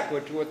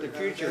adequate to what the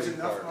future requires. There's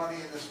enough money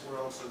in this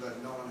world so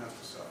that no one has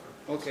to suffer.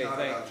 Okay, it's not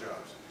thanks. about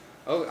jobs.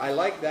 Oh, I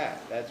like that.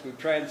 We've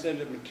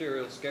transcended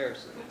material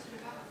scarcity.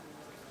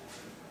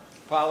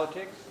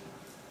 Politics,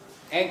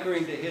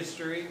 anchoring to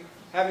history,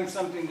 having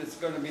something that's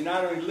going to be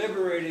not only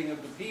liberating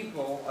of the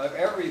people, of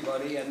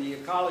everybody and the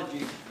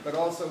ecology, but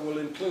also will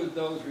include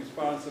those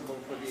responsible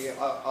for the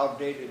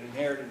outdated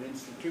inherited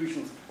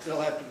institutions.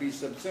 They'll have to be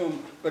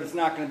subsumed, but it's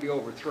not going to be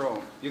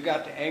overthrown. You've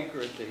got to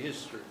anchor it to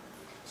history.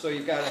 So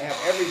you've got to have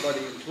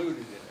everybody included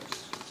in it.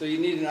 So you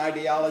need an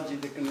ideology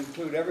that can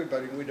include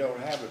everybody, and we don't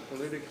have it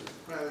politically.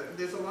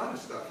 There's a lot of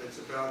stuff. It's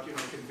about,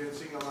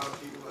 convincing a lot of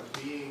people that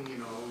being,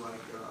 like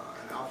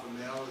an alpha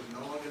male is no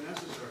longer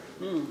necessary.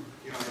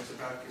 It's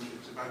about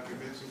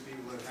convincing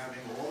people that having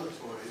all the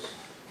toys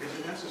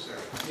isn't necessary.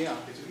 Yeah.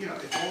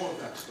 It's all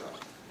of that stuff.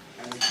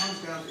 And it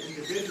comes down to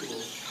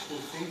individuals who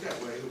think that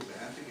way, who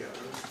band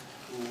together,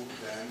 who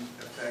then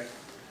affect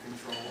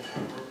control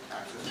over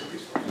access to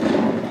resources.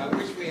 I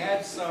wish we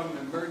had some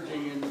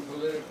emerging in the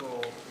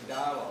political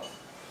dialogue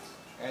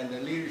and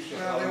the leadership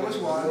Well, there was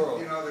of the one,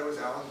 world. there was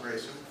Alan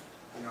Grayson,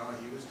 he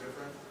was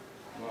different.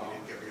 Wow. He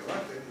didn't get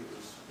reelected, he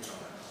was, no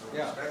one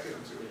Yeah. expected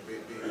him to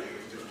be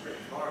district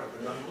in Florida,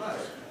 but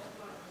nonetheless,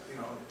 he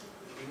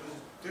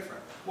was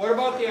different. What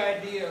about the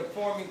idea of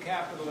forming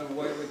capital in a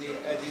way where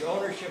the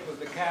ownership of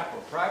the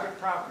capital, private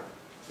property,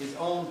 is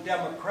owned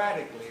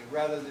democratically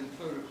rather than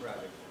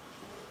plutocratically?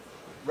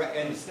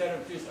 And instead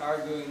of just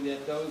arguing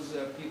that those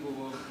people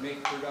will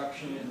make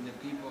production and the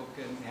people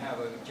can have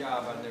a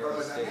job on their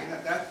estate.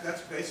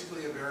 That's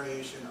basically a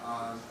variation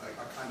on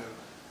a kind of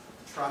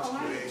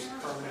Trotsky-based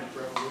permanent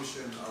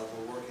revolution of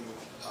a working.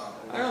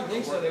 I don't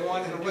think so. They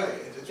wanted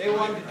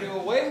to do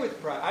away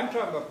with private. I'm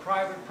talking about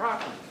private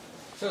property.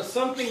 So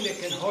something that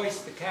can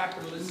hoist the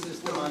capitalist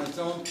system on its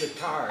own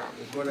petard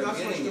is what I'm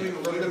getting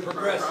at from the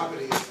progressive.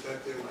 Property is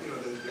that there's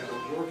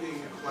a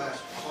working class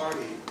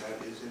party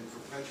that is in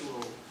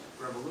perpetual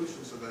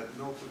revolution, so that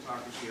no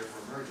plutocracy ever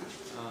emerges.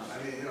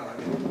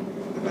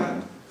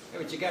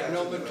 But you got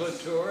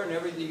nomenclature and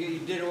everything. You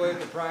did away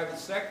with the private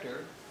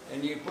sector,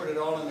 and you put it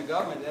all in the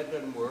government. That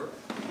doesn't work.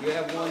 You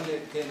have one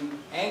that can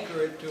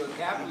anchor it to a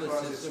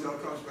capitalist because system. It still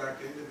comes back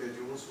to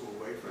individuals who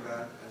will wait for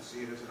that and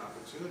see it as an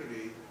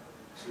opportunity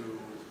to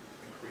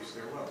increase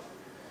their wealth.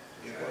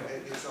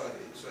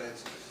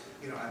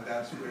 And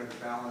that's where the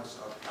balance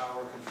of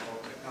power control,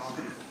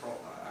 technology control.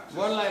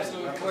 One last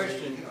little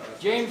question.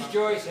 James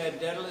Joyce had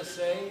Daedalus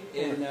say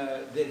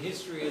that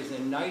history is a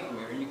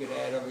nightmare, and you could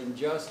add of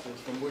injustice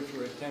from which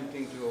we're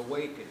attempting to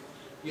awaken.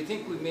 You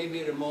think we may be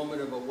at a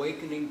moment of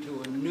awakening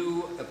to a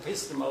new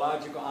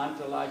epistemological,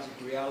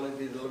 ontological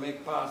reality that will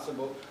make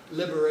possible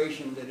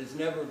liberation that has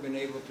never been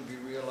able to be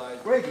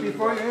realized? Wait,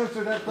 before you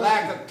answer that question.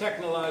 Lack of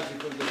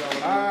technological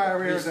development.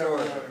 We heard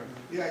that.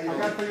 Yeah, I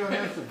got for you an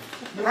answer.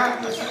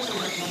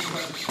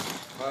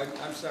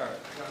 I'm sorry.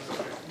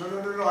 No,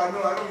 I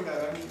don't mean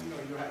that. I mean,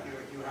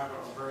 you have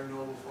a very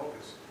noble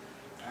focus.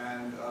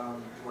 And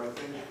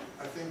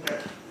I think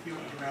that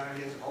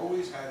humanity has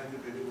always had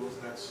individuals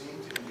that seem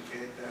to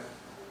indicate that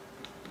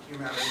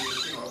humanity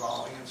is,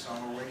 evolving and some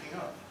are waking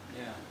up.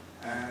 Yeah.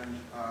 And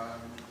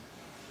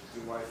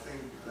do I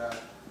think that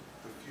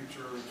the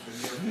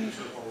near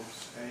future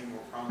holds any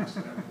more promise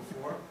than ever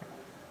before?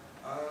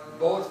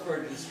 Both for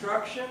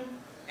destruction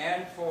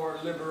and for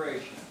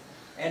liberation.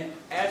 And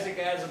Isaac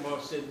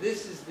Asimov said,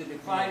 this is the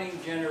defining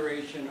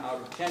generation out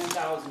of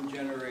 10,000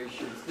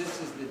 generations.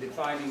 This is the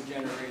defining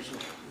generation.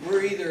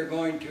 We're either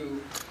going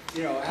to,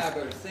 have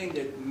a thing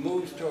that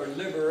moves toward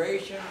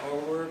liberation, or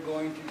we're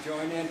going to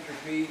join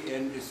entropy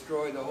and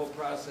destroy the whole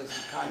process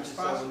of conscious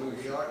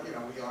evolution. We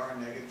are a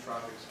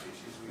negatropic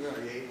species. We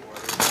create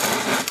order.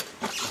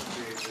 We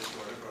create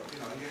disorder. But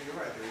you're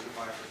right. There is a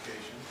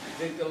bifurcation. I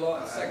think the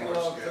second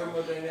law of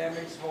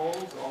thermodynamics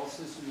holds. All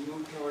systems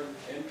move toward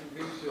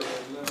entropy to the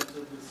limits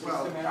of the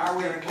system. Well,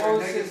 we're in a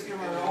closed system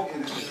or an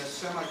open in a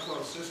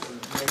semi-closed system,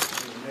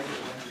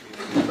 negative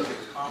entropy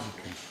is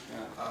possible.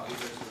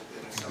 Because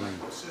in a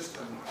semi-closed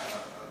system,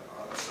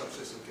 a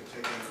subsystem can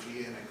take energy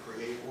in and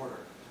create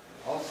order.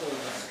 Also, the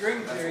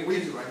string That's theory. what we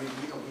do. I mean,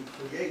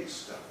 we create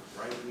stuff,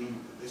 right? We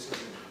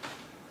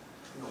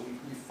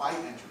fight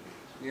entropy.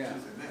 Yeah.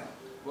 Tooth and nail.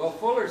 Well,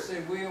 Fuller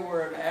said we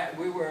were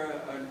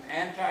an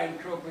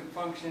anti-entropic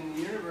function in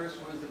the universe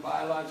was the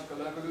biological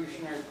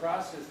evolutionary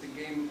process that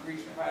gave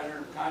increased pattern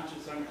of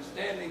conscious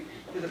understanding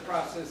to the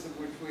process of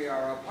which we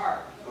are a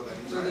part. Well,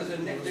 so there's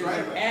an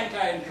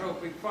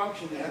anti-entropic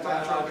function in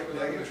biological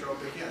evolution.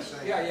 Yes.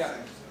 Yeah.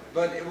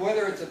 But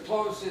whether it's a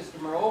closed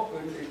system or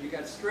open, you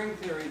got string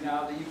theory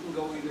now that you can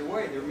go either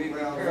way. There may be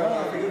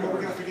parallel we're going to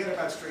universes. forget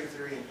about string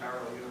theory and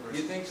parallel universes.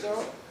 You think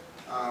so?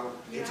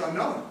 It's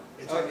unknown.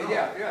 It's unknown.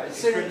 Yeah. It's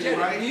synergetic.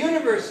 Right. The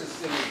universe is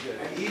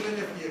synergetic. And even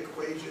if the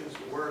equations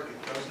work,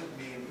 it doesn't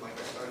mean, like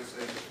I started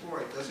saying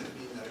before, it doesn't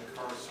mean that it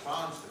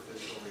corresponds to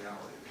physical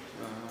reality.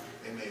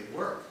 They may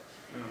work.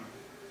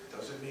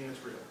 Doesn't mean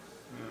it's real.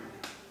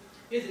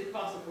 Is it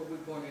possible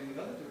we're going in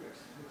the other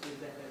direction, which is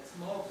that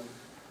small group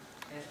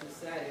has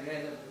decided,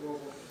 as of the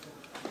global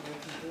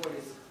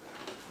 1940s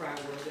cry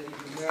was that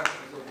even America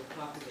was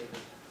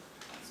overpopulated.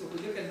 So if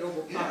we look at an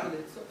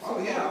overpopulated,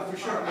 for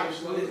sure,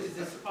 absolutely. Is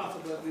this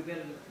possible that we've been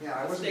in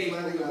I a wasn't stage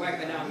where planning we're on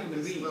wiping out human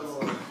this beings?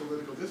 level of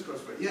political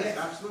discourse, but yes,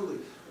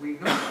 absolutely. We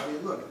know. I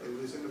mean, look, it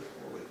was it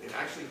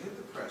actually hit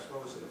the press.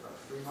 What was it, about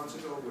 3 months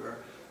ago, where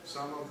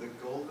some of the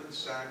Goldman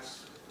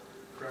Sachs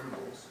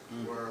criminals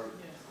were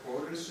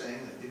quoted as saying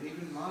they didn't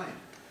even mind,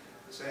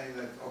 saying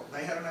that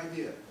they had an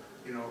idea.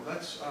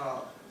 Let's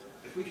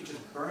if we could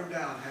just burn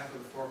down half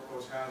of the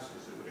foreclosed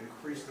houses, it would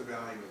increase the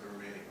value of the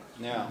remaining ones.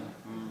 Yeah.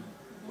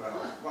 Well,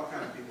 what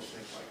kind of people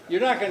think like that?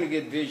 You're not going to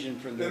get vision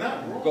from the They're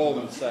not wrong.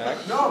 Goldman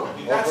Sachs No, or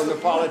that's from the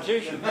point.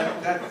 politician.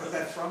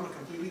 That from a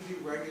completely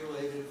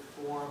deregulated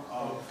form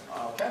of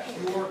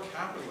pure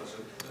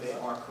capitalism, they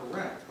are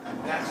correct.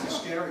 And that's the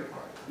scary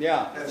part.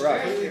 Yeah, That's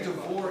right. completely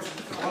divorced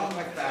from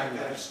the fact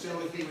that it's still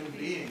human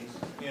beings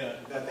Yeah.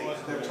 that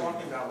they're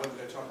talking about, whether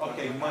they're talking about.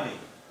 Okay, money.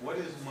 What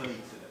is money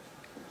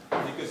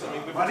today? Because, I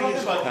mean, we're Money talking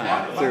is, about Time.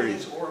 capital. money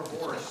is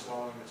Ouroboros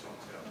swallowing its own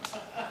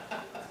tail.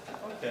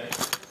 Okay.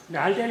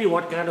 Now, I'll tell you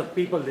what kind of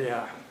people they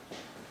are.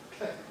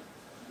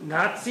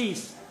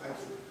 Nazis,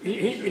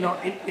 in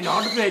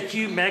order to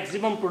achieve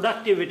maximum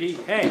productivity,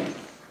 hey,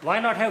 why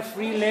not have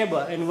free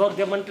labor and work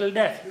them until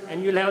death,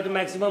 and you'll have the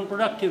maximum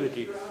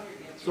productivity.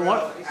 So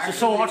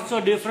what's so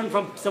different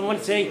from someone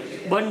saying,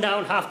 burn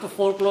down half the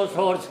foreclosed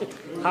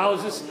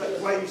houses?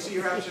 Well, you see,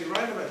 you're absolutely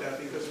right about that,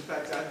 because in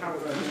fact, that's how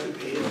it used to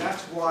be, and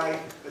that's why,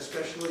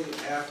 especially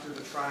after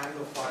the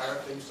Triangle Fire,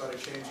 things started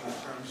changing in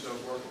terms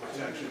of worker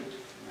protection.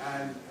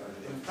 And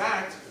in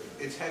fact,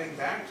 it's heading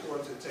back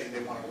towards it, saying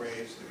they want to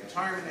raise the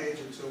retirement age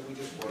until we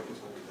just work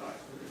until we die.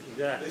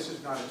 Exactly. This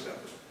is not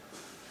acceptable.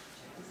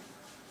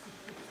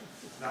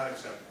 It's not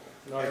acceptable.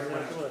 Not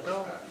Everyone has to acceptable at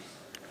all. work back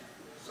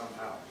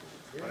somehow,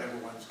 whatever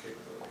one's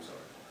capabilities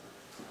are.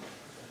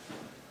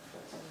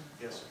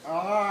 Yes, sir.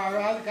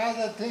 I got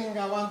a thing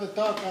I want to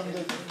talk on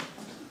this.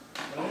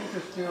 I'm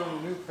interested in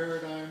a new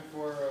paradigm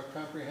for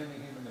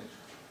comprehending human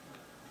nature.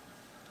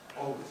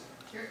 Always.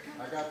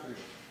 I got three.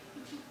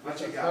 What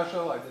It's you a got?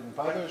 special, I didn't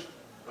publish.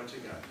 What you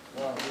got?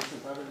 Well, this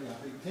is already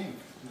a big thing.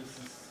 This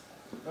is,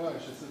 oh, I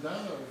should sit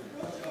down over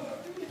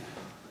here.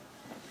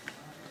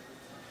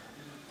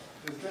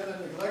 Is that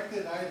a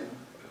neglected item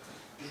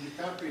in the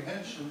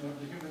comprehension of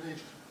the human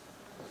nature?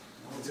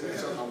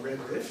 It's a red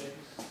dish.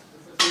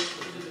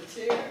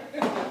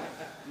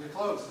 You're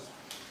close.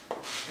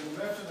 Can you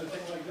imagine a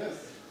thing like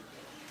this?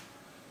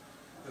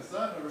 The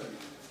sun already.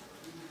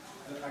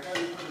 And I got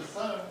to put the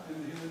sun in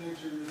the human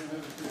nature. You don't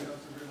have a tree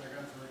house over here. I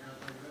got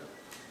like this.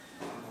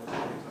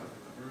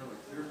 Really,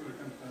 here's what it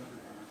comes down to.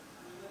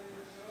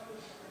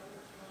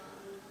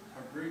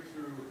 A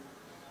breakthrough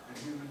in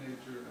human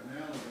nature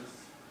analysis.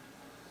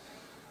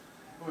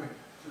 Boy,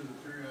 to the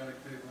periodic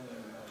table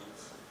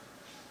analysis.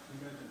 Can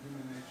you imagine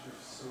human nature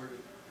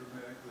sorted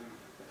dramatically?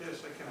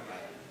 Yes, I can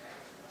imagine.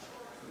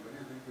 So what do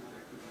you think would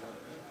take this out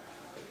of it?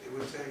 It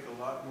would take a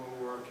lot more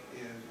work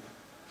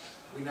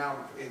we now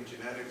in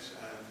genetics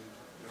and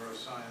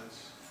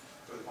neuroscience,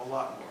 but a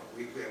lot more.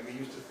 We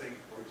used to think,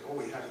 oh,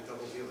 we had a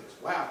double helix.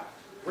 Wow,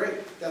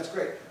 great, that's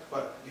great.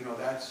 But, you know,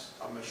 that's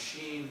a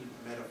machine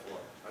metaphor,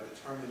 a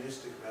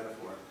deterministic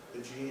metaphor. The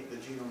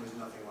genome is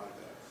nothing like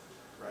that,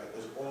 right?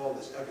 There's all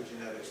this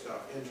epigenetic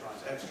stuff,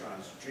 introns,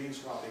 extrons, gene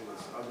swapping with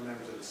other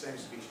members of the same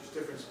species,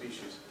 different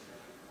species.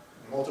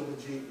 Multiple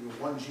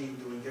one gene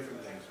doing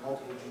different things,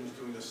 multiple genes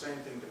doing the same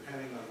thing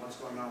depending on what's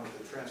going on with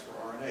the transfer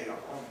RNA.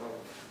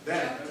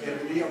 Then, in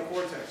the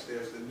neocortex,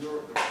 there's the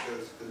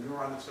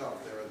neuron itself.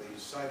 There are the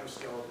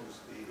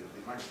cytoskeletons, the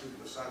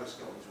microtubular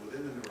cytoskeletons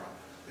within the neuron.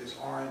 There's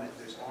RNA,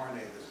 there's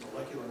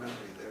molecular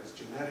memory, there's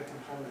genetic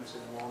components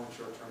in long and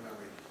short-term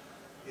memory.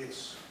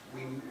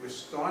 We're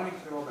starting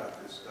to know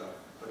about this stuff,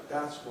 but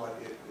that's what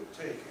it would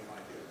take, in my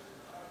view.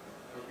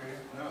 Okay,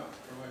 now,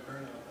 for my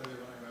turn, I'll tell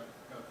you what I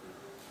got to.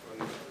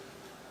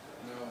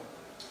 No,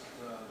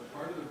 the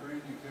part of the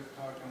brain you kept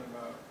talking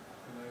about,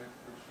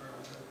 which part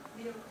was that?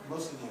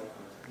 Mostly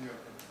neocortex.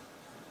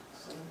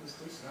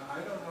 Now, I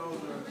don't know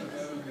the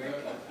anatomy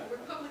of that, We're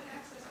public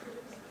access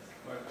producers.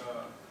 but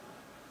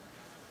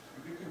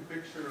if you can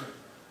picture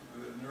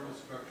the neural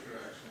structure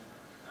action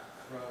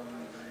from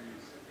the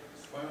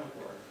spinal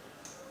cord,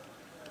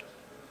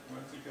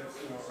 once it gets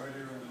right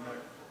here in the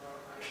neck.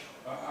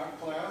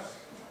 Class?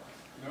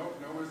 No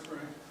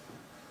whispering.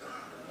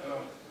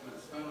 The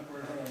spinal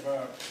cord is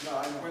about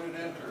when it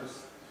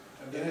enters.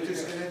 And then It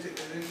enters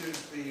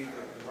the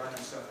right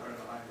encephalon,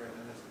 the hindbrain,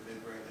 then there's the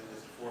midbrain, then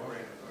there's the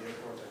forebrain, and the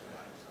neocortex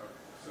behind it.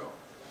 So,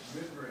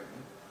 midbrain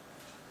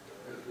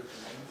has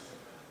different names.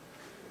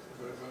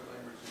 What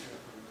language do you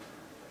have for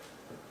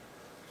midbrain?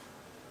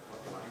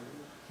 What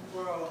language?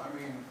 Well, I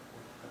mean,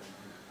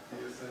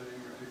 the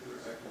ascending reticular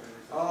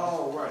activating system.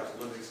 Oh, right,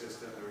 the limbic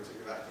system, the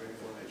reticular activating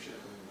formation.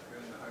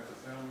 And the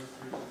hypothalamus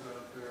which is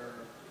out there.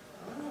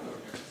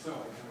 Okay, so,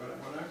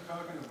 what I'm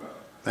talking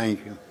about.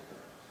 Thank you.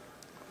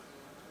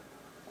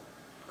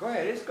 Go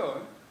ahead, it's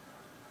going.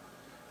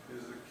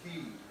 Is a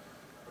key,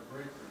 a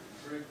breakthrough,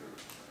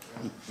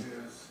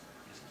 is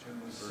in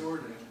the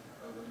sorting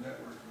of the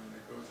networking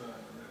that goes on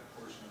in that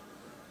portion of the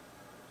brain.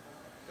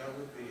 That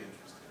would be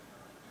interesting.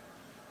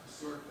 To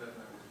sort that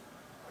network.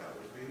 That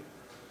would be.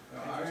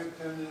 Now, I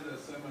attended a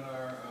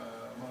seminar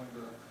among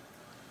the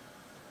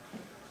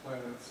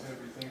planet's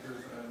heavy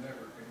thinkers on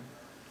networking,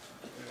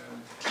 and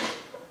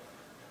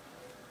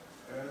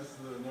as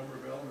the number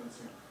of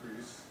elements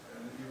increase,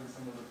 and even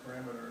some of the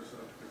parameters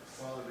of the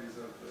qualities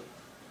of the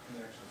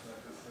connections, not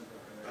just simple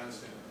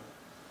connections,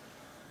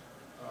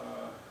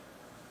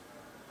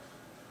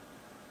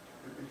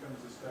 it becomes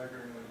becomes a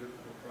staggeringly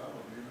difficult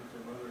problem, even for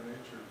Mother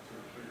Nature to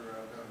figure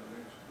out how to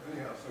nature.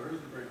 Anyhow, so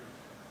here's the break.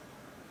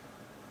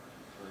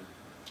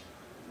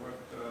 What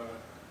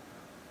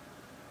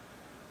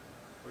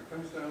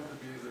comes down to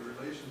be the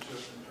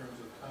relationship in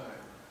terms of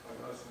time of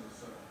us and the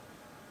sun.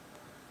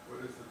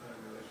 What is the time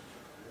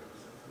relationship? Do you have a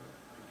sense of it?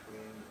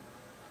 Between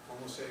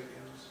Homo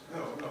sapiens?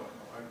 No,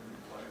 I mean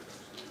life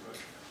actually, but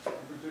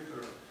in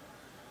particular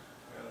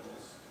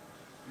animals.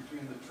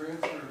 Between the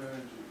transfer of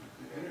energy,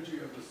 the energy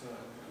of the sun,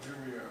 and here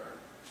we are,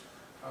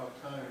 how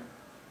time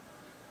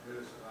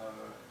is,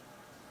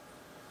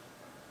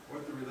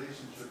 what the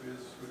relationship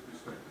is with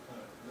respect to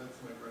time. And that's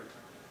my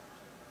breakdown.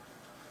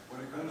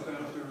 What it comes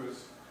down to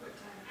is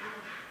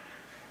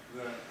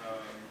that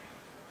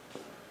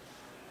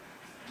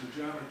the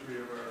geometry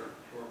of our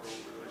orbital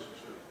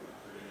relationship with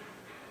the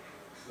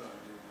sun,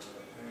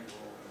 the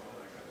angle, and all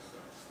that kind of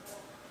stuff.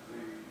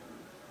 The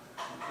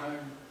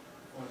time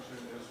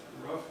function is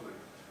roughly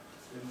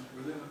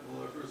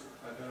we'll first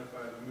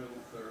identify the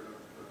middle third of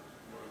the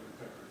northern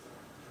temperate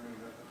zone. I mean,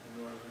 not the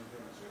northern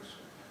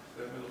hemisphere,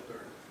 that middle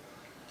third.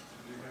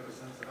 Do you have a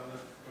sense of how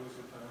that goes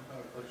with time,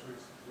 how it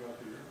fluctuates throughout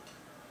the year?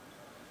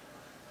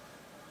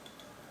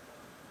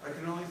 I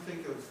can only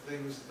think of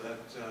things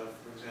that,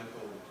 for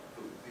example,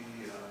 the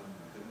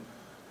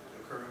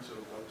occurrence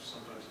of what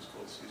sometimes is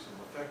called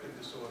seasonal affective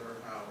disorder,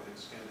 how in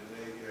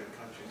Scandinavia and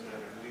countries that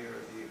are near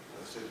the,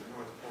 let's say, the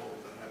North Pole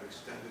that have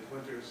extended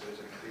winters, there's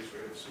an increased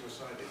rate of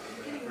suicide. They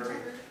have very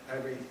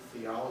heavy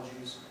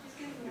theologies,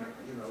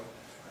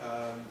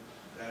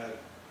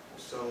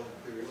 so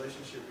the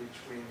relationship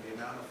between the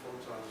amount of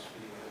photons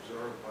being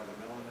absorbed by the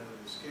melanin in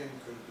the skin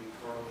could be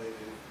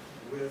correlated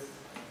with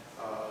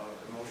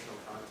emotional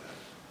content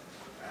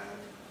and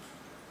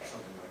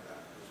something like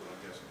that is what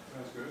I'm guessing.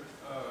 Sounds good.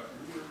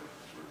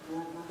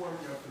 We're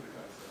warming up to the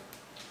concept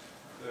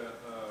that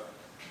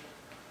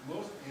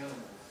most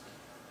animals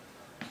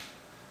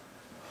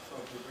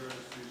of the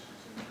various species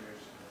in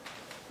creation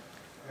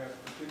have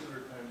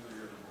particular times of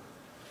year to work.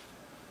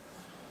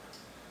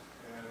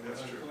 And what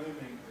I'm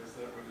claiming is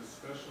that what is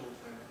special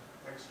and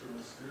extra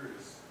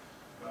mysterious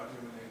about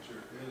human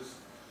nature is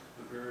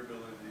the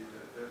variability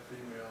that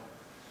female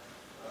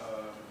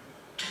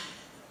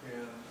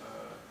can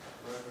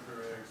ripen her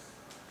eggs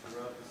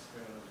throughout the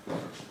span of the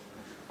circle of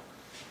a year.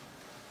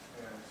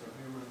 And so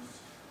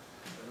humans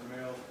and the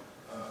male,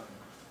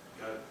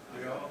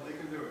 they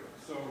can do it.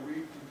 So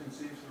we can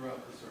conceive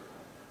throughout the circle.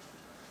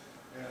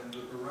 And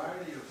the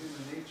variety of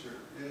human nature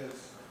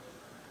is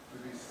to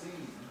be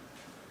seen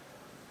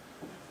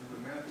in the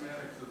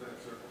mathematics of that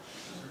circle.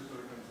 Here's what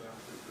it comes down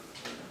to.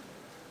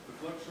 The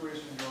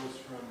fluctuation goes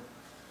from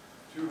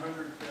 200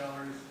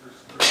 calories per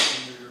square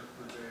centimeter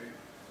per day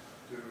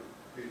to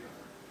 800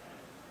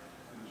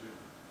 in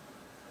June.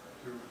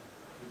 200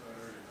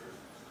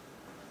 increases.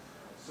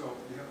 So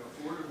you have a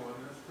 4 to 1,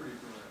 that's pretty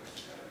dramatic.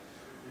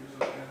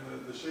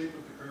 And the shape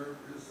of the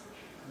curve is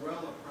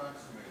well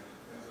approximated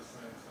as a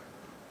sine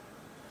cycle.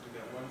 We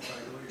got one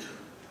cycle a year.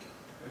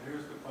 And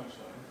here's the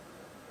punchline.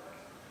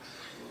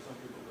 Well, some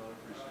people don't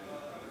appreciate it,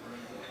 but it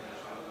runs the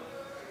punchline.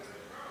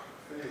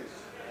 Phase.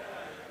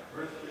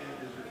 Birthday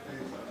is your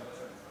phase on that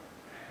sine cycle.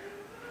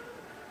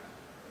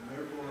 And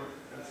therefore,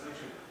 that's such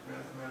a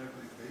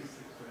mathematically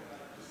basic thing.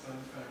 The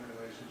sun-time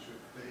relationship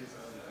phase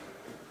on that.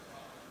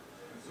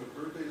 And so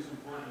birthday is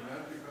important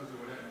not because of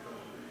what happens on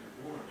the day you're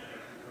born,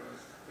 but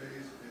because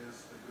phase is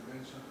a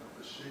dimension of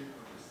the shape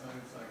of the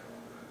sine cycle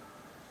that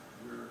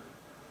your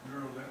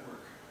neural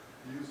network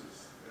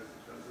uses as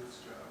it does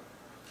its job,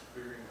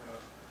 figuring out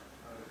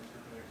how to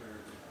interconnect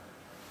everything,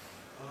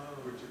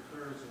 which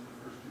occurs in the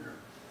first year.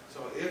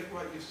 So if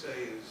what you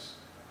say is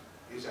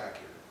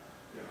accurate,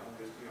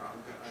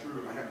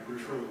 True. I have to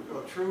be true.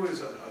 Well, true is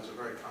a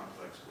very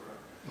complex word.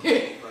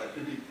 But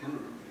To be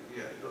proved.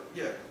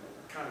 yeah,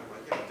 kind of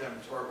like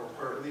demonstrable,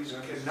 or at least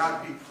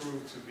cannot be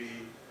proved to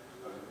be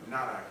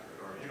not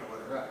accurate, or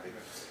whatever. Right.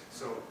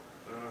 So,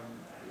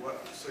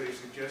 so you're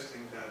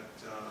suggesting that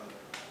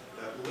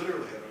that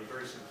literally, in a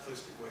very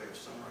simplistic way of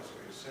summarizing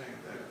what you're saying,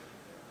 that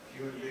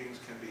human beings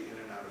can be in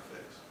and out of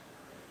phase.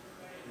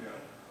 Yeah.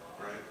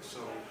 Right.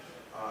 So,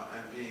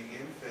 and being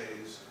in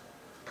phase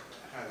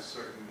has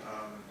certain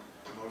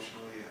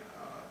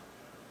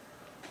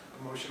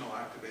emotional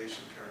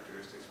activation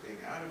characteristics.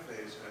 Being out of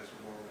phase has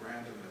more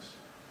randomness,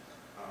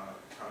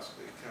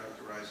 possibly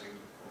characterizing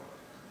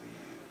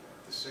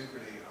the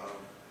synchrony of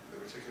the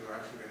reticular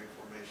activating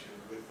formation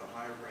with the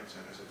higher brain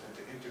centers that tend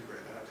to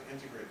integrate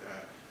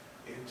that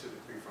into the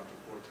prefrontal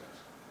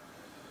cortex.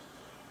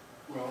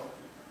 Well,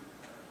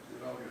 it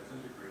all gets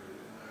integrated,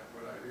 and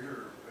what I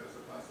hear as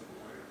a possible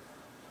way of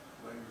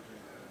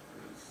languaging that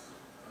is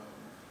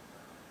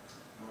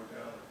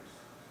modalities,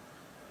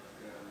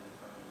 and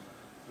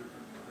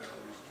different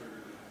modalities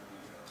trigger different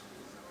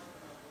modalities.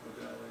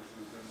 Modalities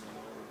within the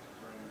lower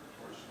brain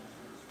portions,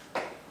 there's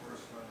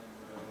corresponding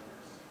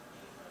modalities.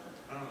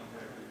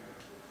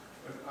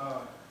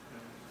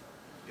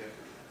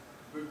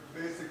 But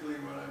basically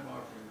what I'm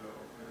offering,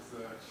 though, is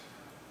that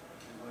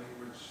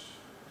language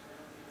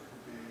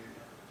would be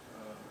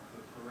the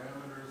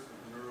parameters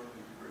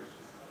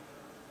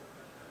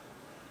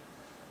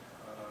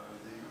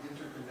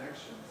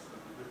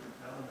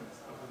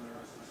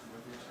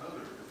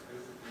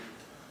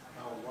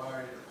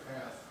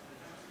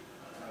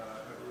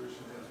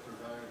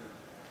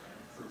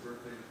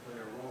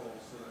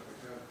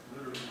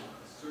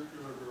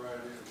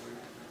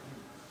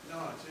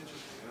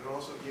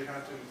you'd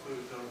have to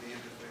include though the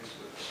interface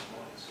with the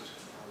model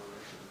system all the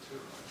way through too,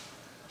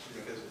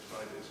 because it's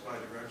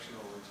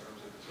bi-directional in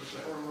terms of But its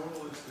the effect.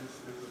 hormonal is a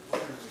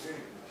player in the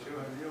game. The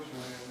pineal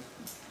gland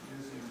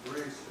is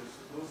embraced as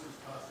close as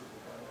possible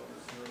by all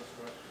this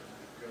neurostructure.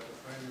 You've got the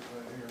pineal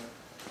gland here,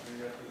 and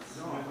you got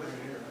this midbrain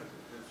here.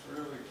 It's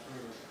really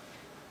sort of,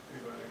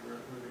 anybody, we're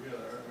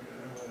together, aren't we?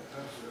 I don't want to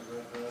touch it,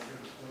 but I'll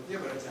get it close. Yeah,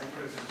 but it's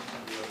anchored in some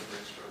of the other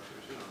brain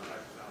structures, you know, the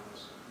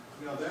hypothalamus.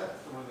 Now, that's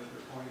the one that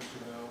they're pointing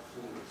to now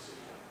for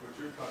what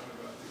you're talking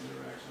about, the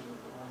interaction of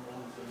the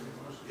hormones and the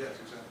emotions. Yes,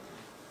 exactly.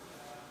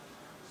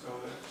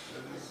 So that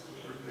is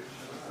ridiculous.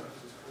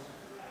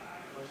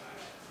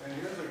 And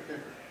here's a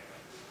kicker.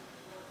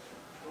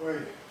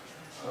 Wait,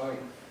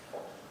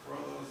 for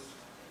all those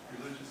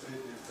religious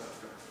atheists out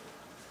there,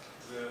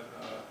 that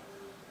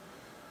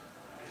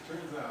it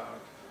turns out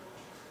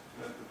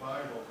that the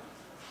Bible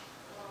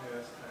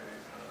has a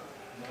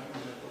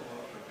monumental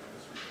offering in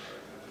this regard,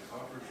 and it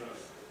offers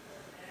us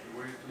the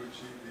way to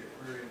achieve the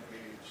Aquarian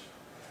age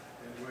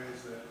in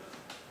ways that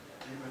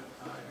even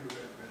I, who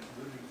had been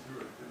living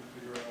through it, didn't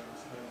figure out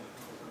this time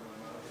to open my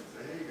mouth and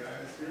say, hey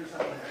guys, here's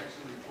how they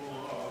actually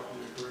pull off the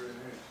Aquarian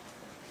age.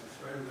 It's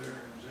right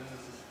there in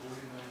Genesis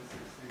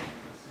 49:16 in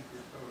the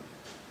secret code.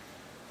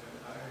 And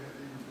I had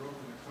even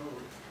broken the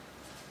code.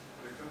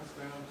 But it comes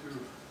down to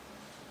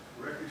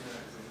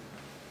recognizing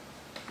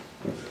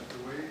that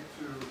the way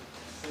to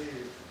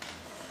save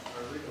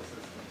our legal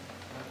system,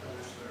 not to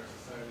mention our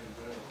society in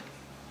general,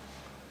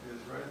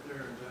 is right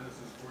there in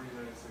Genesis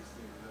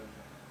 49:16. That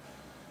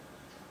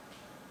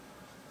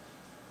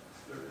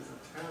there is a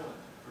talent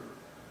for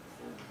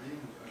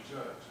being a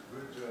judge, a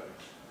good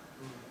judge,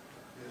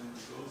 in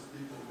those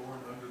people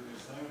born under the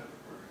assignment of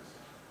Aquarius,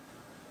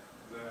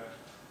 that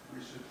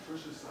we should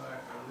push aside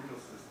our legal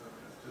system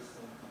as just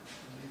some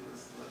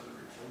needless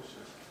leathery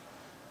bullshit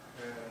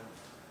and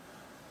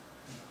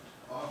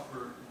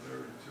offer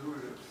their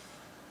intuitive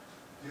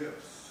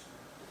gifts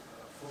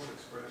full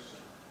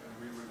expression, and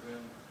we would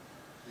then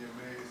be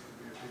amazed to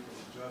be a people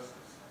of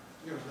justice.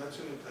 You know, I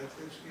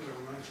think, you know,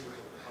 reminds you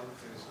of other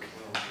things as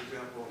well. For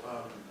example,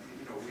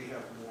 you know, we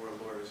have more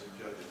lawyers than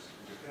judges.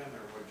 In Japan,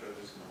 there are more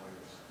judges than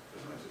lawyers.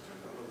 Just as it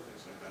turns out, little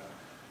things like that.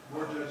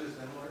 More judges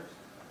than lawyers?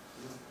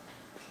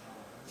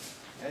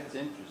 That's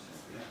interesting,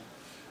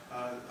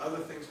 yeah.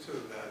 Other things too,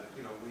 that,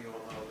 you know, we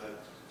all know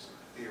that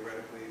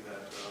theoretically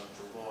that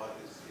the law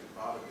is the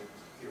embodiment,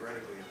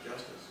 theoretically, of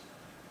justice,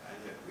 and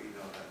yet we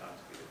know that not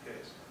to be the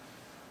case.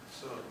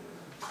 So,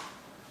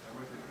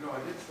 No,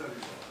 I did study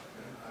law,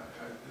 and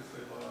I did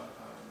study law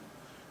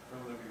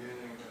from the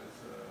beginning as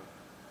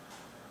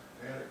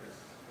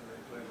anarchists, and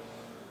they played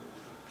along with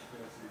the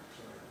fancy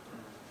side.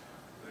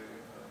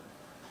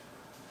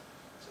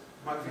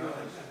 my view,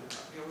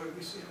 you know, what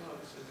we see in law,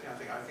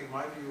 I think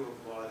my view of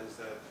law is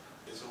that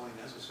it's only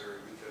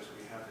necessary because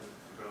we haven't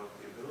developed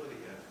the ability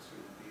yet to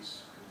be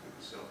completely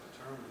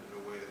self-determined in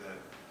a way that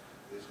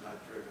is not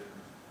driven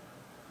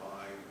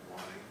by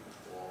wanting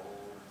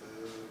all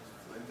the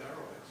flint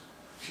arrowheads.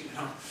 You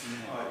know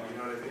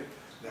what I mean?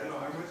 No,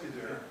 I'm with you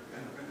there,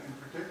 and in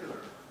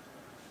particular,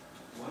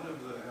 one of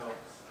the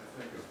helps, I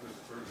think, of this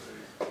first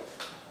aid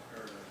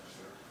paradigm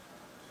shift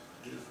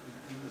is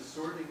in the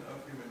sorting of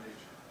human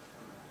nature.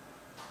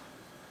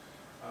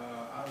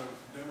 Out of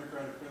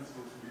democratic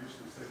principles, we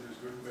usually say there's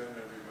good and bad in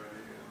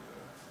everybody, and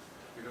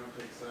we don't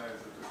take sides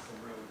if there's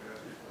some really bad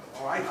people.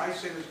 Oh, I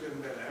say there's good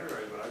and bad in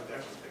everybody, but I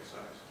definitely take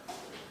sides.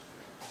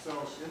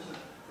 So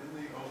in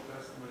the Old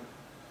Testament,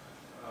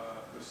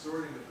 the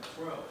sorting of the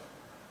 12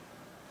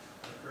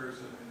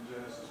 occurs in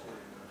Genesis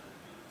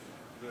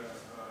 49. That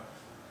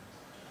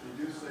we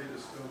do say to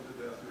stone to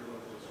death your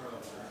local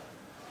astrologer.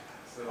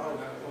 So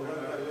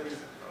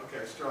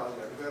okay,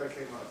 astrology. I'm glad it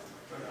came up.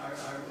 But I'm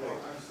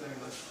saying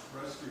let's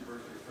rescue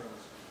birthday from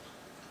us.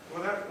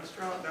 Well, that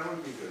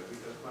would be good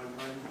because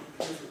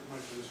here's my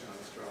position on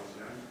astrology.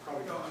 I'm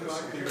probably No, going to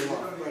I can hear you. You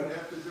don't even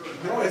have to do it.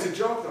 No, it's a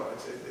joke though.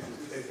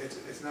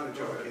 It's not a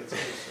joke. It's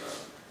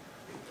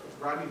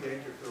Rodney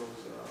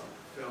Dangerfield's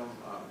film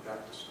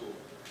Back to School.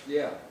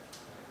 Yeah.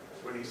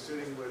 When he's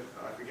sitting with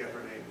I forget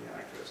her name, the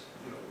actress,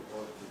 you know,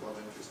 with love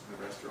interest in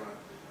the restaurant,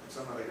 and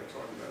somebody got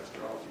talking about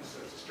astrology. He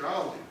says,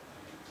 astrology.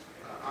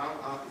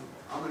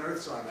 I'm an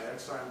earth sign.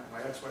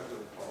 My ex-wife is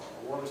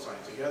a water sign.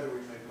 Together we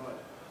make mud.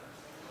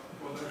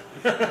 Well,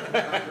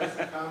 there's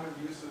a common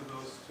use of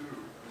those two.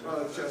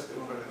 Well, it's just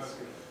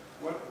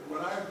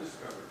what I've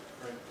discovered,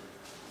 frankly,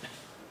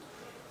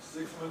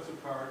 6 months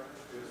apart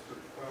is the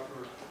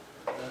proper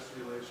best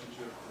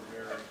relationship for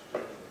marriage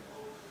generally.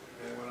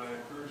 And what I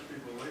encourage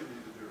people lately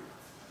to do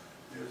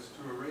is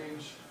to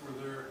arrange for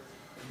their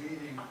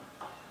meeting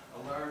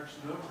a large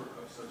number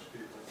of such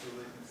people so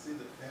they can see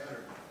the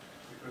pattern.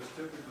 Because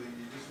typically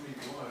you just meet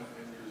one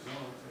and you're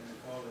zoned and you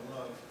fall in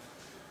love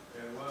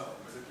and wow.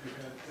 But if you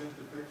had 10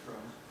 to pick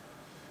from,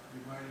 you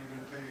might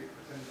even pay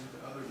attention to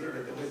other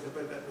variables.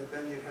 But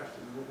then you'd have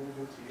to move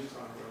to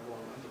Utah and wear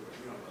long underwear.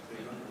 You know,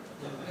 big underwear.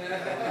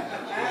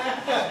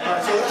 All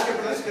right, so let's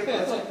pick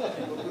this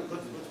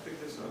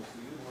up.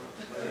 Okay.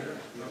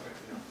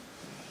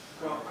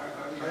 Well,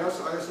 I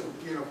also,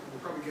 you know, We're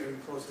probably getting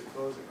close to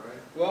closing, right?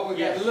 Well, we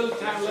got a little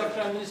time left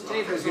on this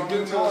table. If you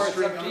do more, it's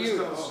up to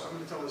you. I'm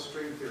going to tell the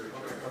string theory.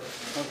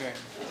 Okay.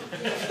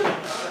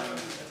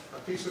 A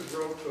piece of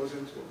rope goes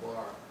into a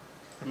bar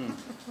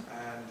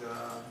and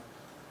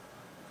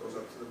goes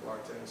up to the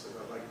bartender and says,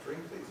 "I'd like a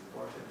drink, please." The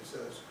bartender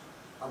says,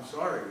 "I'm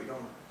sorry, we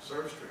don't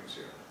serve strings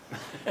here."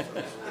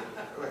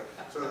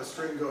 So the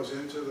string goes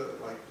into the,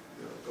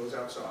 goes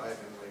outside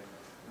and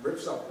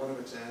rips up one of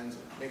its ends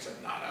and makes a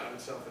knot out of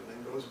itself and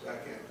then goes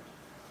back in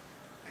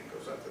and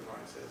goes up to the bar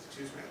and says,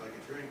 "Excuse me, I'd like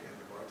a drink." And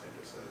the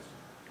bartender says,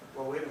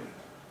 "Well, wait a minute.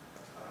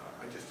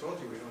 I just told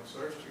you we don't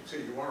serve strings. So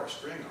you are a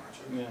string, aren't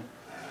you?" Yeah.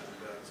 And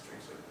the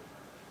string said,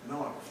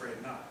 "No, I'm afraid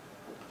not."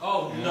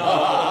 Oh, no.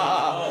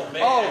 Oh,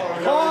 man. Oh,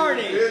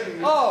 corny.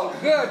 Oh,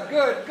 good,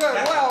 good, good.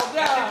 Well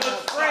done.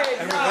 Great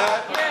And with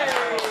job.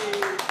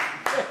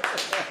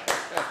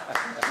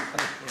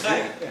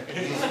 Yay.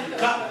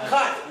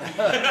 Cut.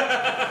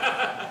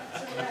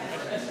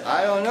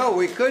 I don't know.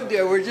 We could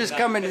do. We're just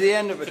coming to the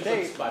end of a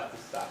tape. Spot to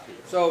stop here.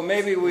 So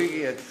maybe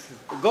we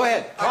go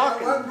ahead.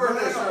 Talk. One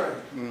birthday story.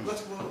 One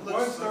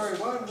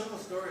little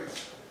story.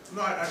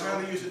 No, I'd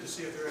rather use it to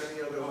see if there are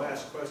any other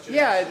last questions.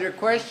 Yeah, are there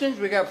questions?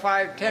 We got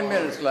 5-10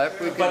 minutes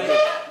left. We But could.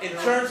 in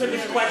terms of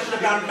his question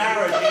about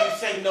marriage, are you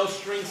saying no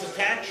strings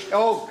attached?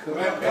 Oh, I'd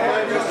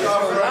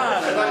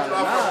like to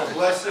offer a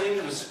blessing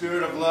in the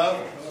spirit of love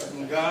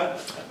from God,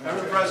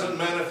 ever present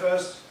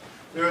manifest.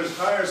 There is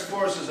highest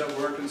forces at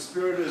work, and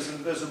spirit is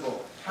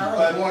invisible.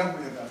 Harold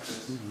warned me about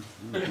this.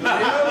 The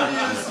reality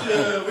is,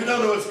 we don't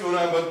know what's going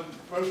on, but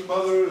First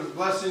Mother,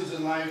 blessings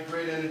in life,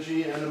 great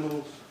energy,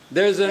 animals.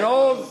 there's an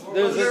old.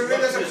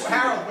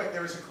 Harold, wait,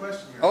 there is a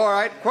question here. All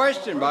right,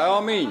 question by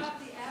all means. About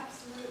the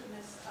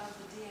absoluteness of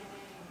the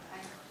DNA.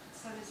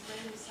 Some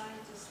Israeli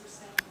scientists were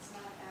saying it's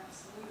not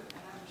absolute,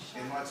 and I was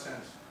shocked. In what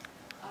sense?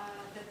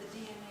 That the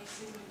DNA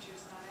signature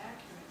is not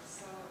accurate.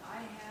 So I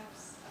have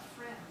a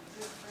friend, a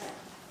good friend,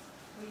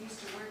 who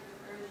used to work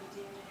with early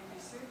DNA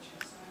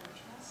researchers, so I would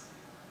trust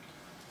him.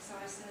 So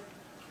I said,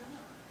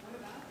 "Philip, what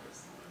about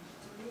this? I mean,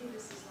 to me,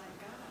 this is like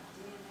God.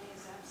 DNA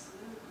is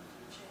absolute. If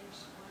you change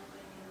one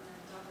thing in the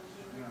double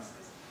helix,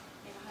 because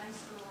in high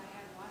school I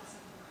had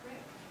Watson and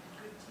Crick, and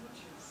good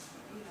teachers,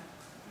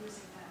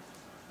 using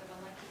the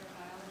molecular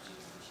biology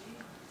of the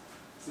gene.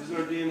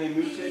 Isn't our DNA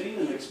mutating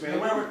and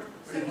expanding?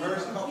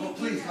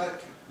 Please,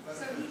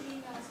 So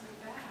he emails me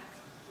back,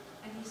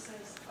 and he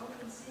says,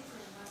 "Open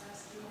secret among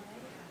us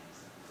DNA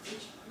guys,"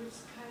 which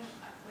kind of,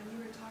 when you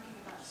were talking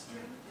about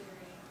string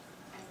theory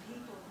and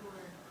people who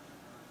are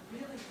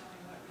really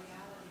knowing what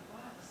reality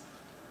was,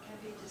 can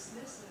be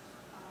dismissive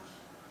of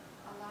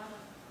a lot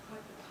of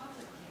what the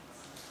public gets.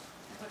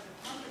 And what the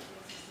public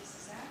gets is this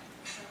is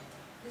accurate. So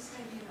this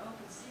may be an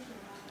open secret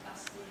among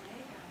us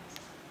DNA guys,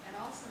 and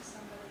also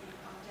somebody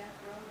on death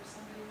row or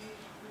somebody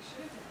who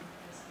should have been in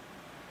prison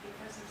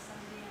because of some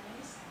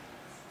DNA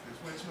samples.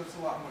 It's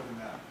a lot more than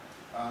that.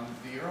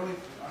 The early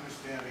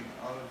understanding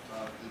of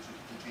the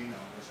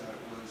genome was that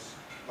it was,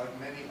 like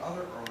many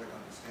other early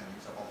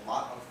understandings of a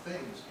lot of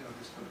things,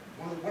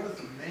 one of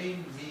the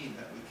main mean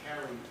that we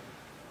carry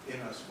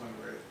in us when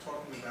we're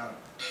talking about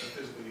the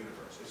physical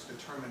universe. It's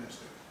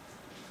deterministic,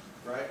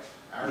 right?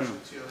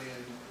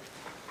 Aristotelian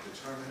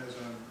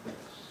determinism,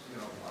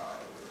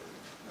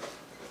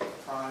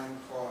 prime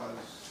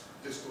cause,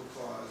 distal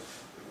cause,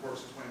 it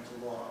works its way into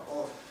law.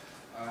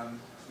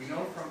 We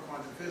know from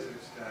quantum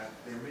physics that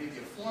there may be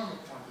a form of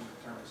quantum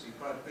determinacy,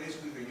 but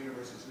basically the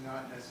universe is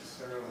not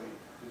necessarily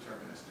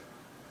deterministic.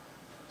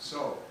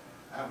 So,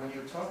 when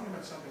you're talking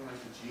about something like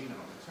the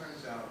genome, it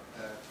turns out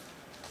that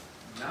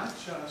not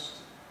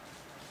just,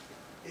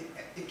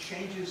 it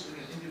changes in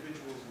an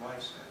individual's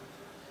lifespan.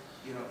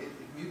 It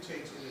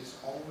mutates in its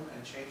own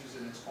and changes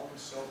in its own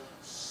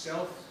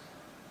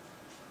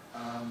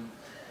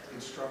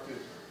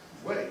self-instructed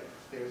way.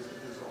 There's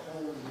a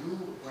whole new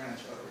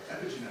branch of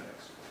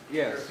epigenetics.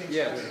 There are things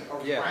happening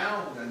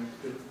around and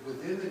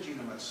within the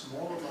genome at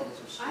smaller levels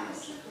of I'm a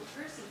scale. simple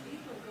person.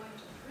 People are going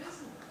to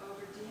prison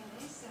over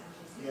DNA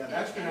samples. Yeah,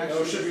 that's been No,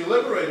 actually... should be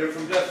liberated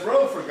from death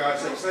row, for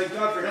God's sake. Thank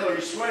God for Hillary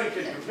Swank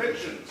and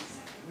convictions.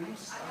 I got a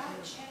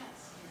chance here.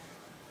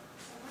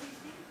 So what do you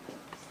think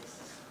about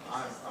this?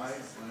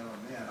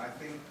 I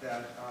think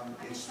that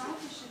it's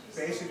scientists should be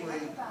basically,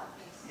 speaking up about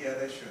this. yeah,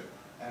 they should.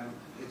 And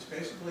it's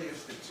basically a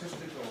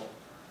statistical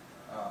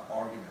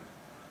argument.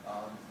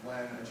 When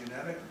a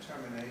genetic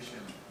determination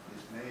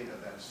is made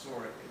of that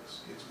sort,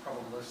 it's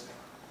probabilistic.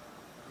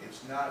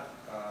 It's not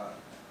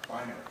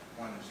binary,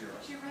 1 and 0.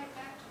 But you're right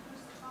back to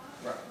who's the father.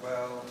 Right,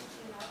 well,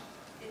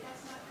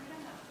 That's not good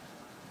enough.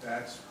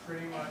 that's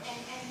pretty much...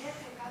 And yet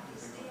they've got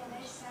these DNA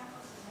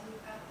samples, and then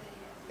you've got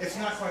the... It's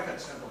not quite that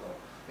simple, though.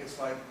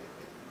 It's like,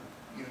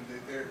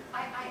 they're...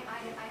 I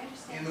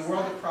understand. In the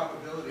world of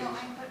probabilities... No,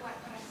 but what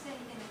I'm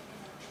saying, in a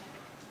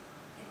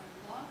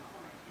law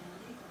court, in a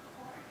legal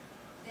court,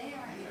 they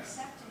are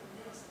accepting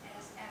this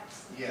as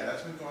absolute. Yeah,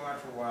 that's been going on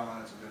for a while,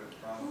 and it's a bit of a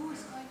problem. Who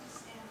is going to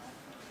stand up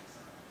for this?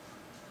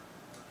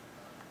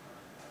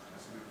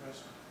 That's a good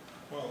question.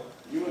 Well,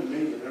 You and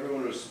me and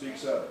everyone who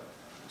speaks up.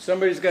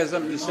 Somebody's got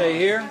something to say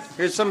here?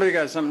 Here's somebody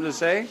got something to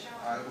say?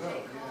 I will, yeah,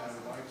 I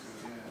would like to,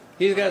 yeah.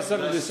 He's got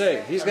something to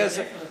say. He's got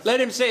some,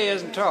 let him say he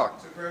hasn't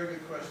talked. It's a very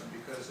good question,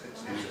 because it's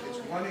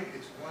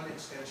one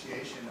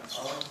instantiation of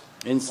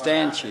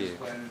Instantiate.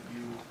 what happens when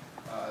you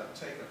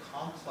take a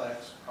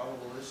complex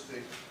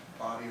probabilistic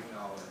body of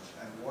knowledge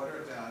and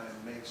water it down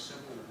and make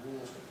simple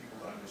rules for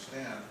people to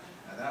understand,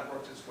 and that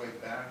works its way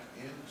back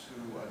into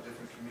a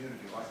different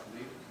community, like the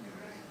legal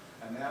community,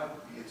 and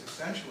now it's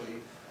essentially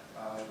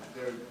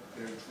they're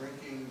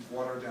drinking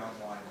watered down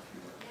wine, if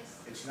you will.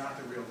 It's not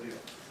the real deal.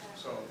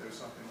 So there's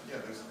something,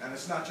 yeah, and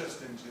it's not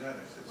just in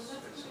genetics, it's a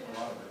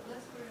lot of it.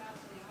 Let's put it out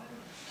to the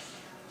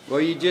audience.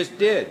 Well, you just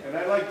did. And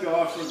I'd like to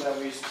offer that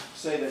we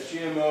say that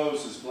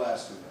GMOs is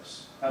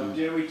blasphemous. How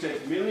dare we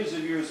take millions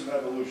of years of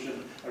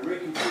evolution and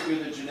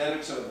reconfigure the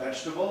genetics of a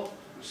vegetable?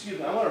 Excuse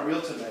me, I want a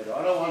real tomato.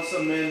 I don't want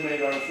some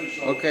man-made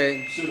artificial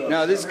pseudo.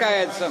 Now this guy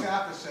had some.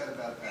 ACAP said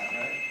about that,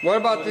 right? What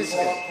about this?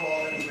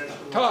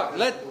 Talk.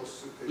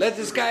 Let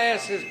this guy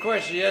ask his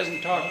question. He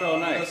hasn't talked all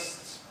night.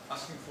 Just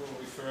asking for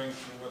referring to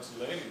what the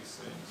lady is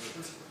saying.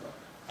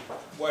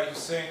 What you're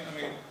saying, I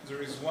mean,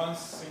 there is one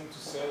thing to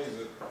say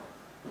that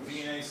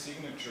DNA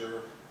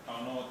signature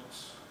are not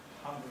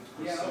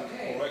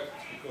 100% correct,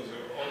 because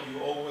you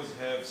always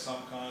have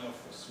some kind of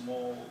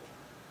small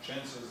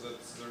chances that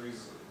there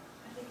is,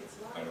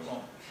 I don't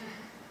know.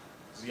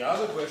 The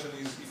other question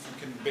is if you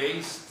can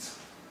base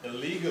a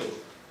legal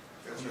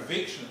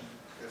conviction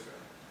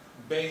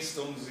based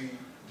on the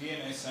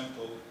DNA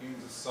sample in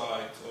the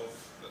site of,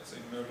 let's say,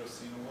 murder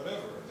scene or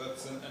whatever.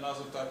 That's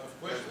another type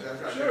of question.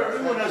 Sure,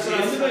 everyone has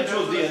an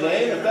individual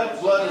DNA, and if that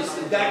blood is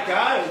that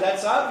guy,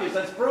 that's obvious,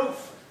 that's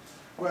proof.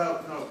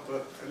 Well, no,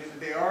 but I mean,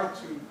 they are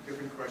two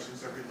different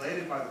questions. They're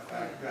related by the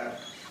fact that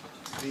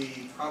the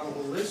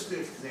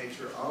probabilistic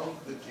nature of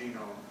the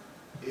genome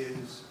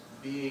is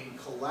being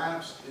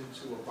collapsed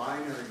into a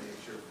binary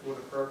nature for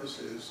the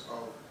purposes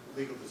of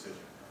legal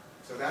decision.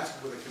 So that's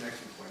where the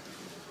connection point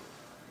between the two.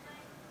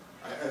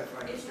 If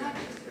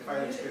I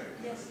understand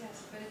it. Yes,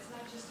 but it's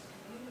not just a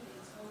community,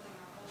 it's holding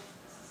our whole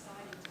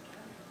society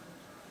together.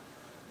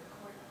 The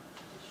court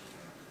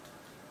judiciary,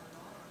 the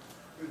law.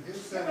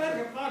 I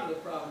think part of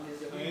the problem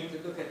is that we need to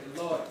look at the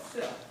law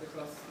itself,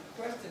 because the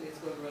question is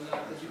whether or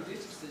not the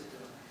judicial system,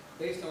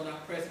 based on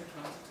our present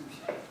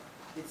constitution,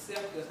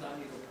 itself does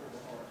not need an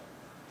overhaul.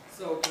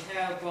 So to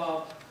have the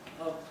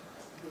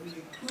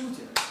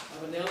inclusion of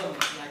an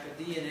element like a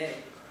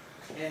DNA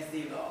as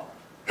the law,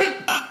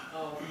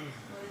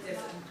 it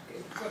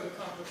further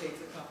complicates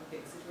the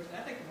situation.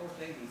 I think the whole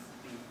thing needs to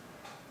be,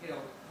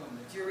 from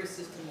the jury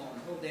system on,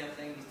 the whole damn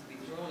thing needs to be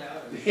thrown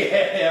out.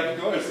 Yeah, of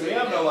course. We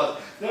have no law.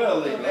 They're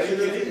illegal.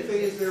 The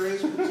thing is, there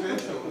is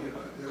potential.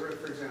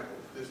 For example,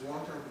 there's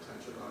long-term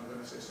potential. I'm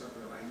going to say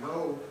something that I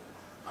know,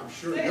 I'm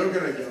sure you're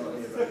going to yell at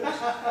me about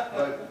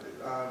this.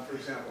 But, for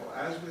example,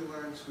 as we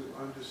learn to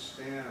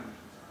understand,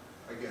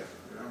 again,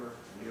 remember,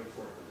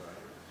 neocortical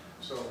value.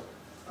 So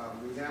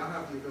we now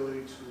have the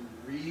ability to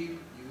read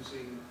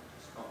using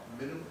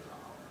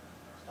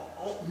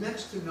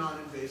next to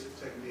non-invasive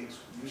techniques,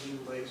 using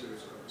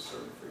lasers of a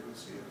certain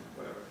frequency and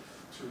whatever,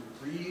 to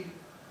read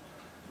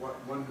what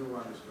one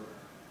neuron is doing.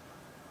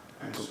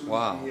 And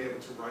soon be able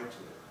to write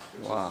to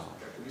it.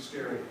 That can be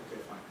scary,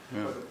 okay, fine.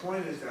 Yeah. But the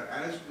point is that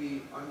as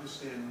we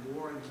understand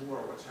more and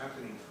more what's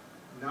happening,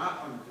 not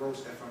on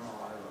gross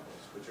fMRI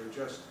levels, which are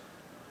just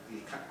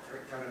the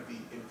kind of the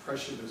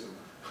impressionism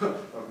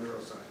of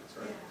neuroscience,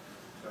 right?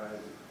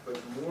 But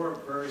more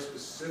very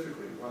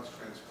specifically what's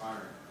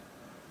transpiring.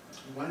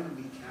 When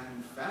we can,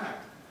 in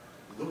fact,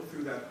 look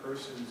through that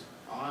person's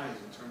eyes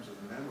in terms of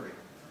memory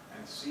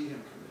and see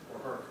him or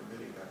her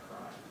committing that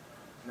crime.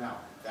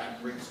 Now,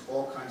 that brings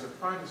all kinds of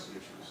privacy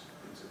issues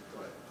into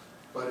play.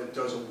 But it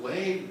does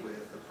away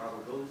with the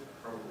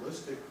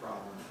probabilistic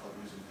problem of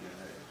using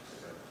DNA.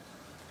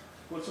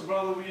 What's the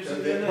problem with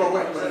using DNA?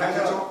 But it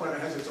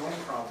has its own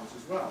problems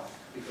as well,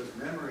 because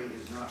memory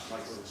is not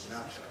like little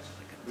snapshots.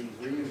 We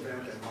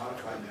reinvent and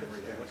modify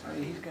memory every time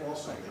we recall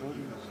something,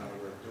 even though we're not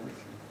aware of doing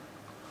it.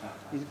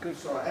 He's good.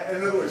 So,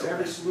 in other words,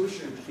 every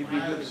solution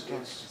has its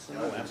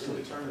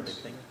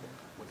indeterminacy.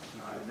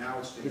 Now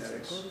it's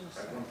genetics.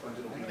 At one point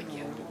it'll be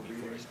normal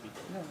reading.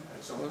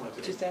 At some point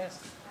it'll Just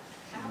ask.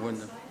 Alan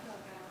Seinfeld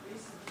got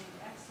recently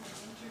an excellent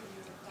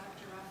interview with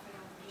Dr.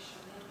 Raphael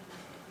Michelin at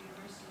the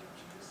University of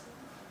Jerusalem.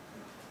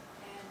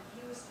 And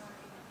he was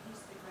talking,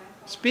 he's the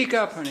grandfather. Speak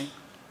up, honey.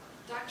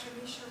 Dr.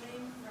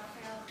 Michelin,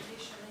 Raphael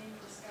Michelin,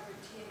 discovered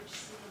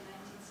THC in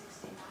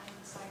 1969,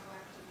 the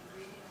psychoactive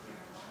ingredient of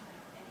marijuana,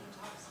 and he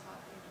talks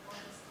about the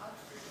importance of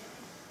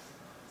forgetting.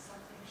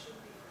 Something should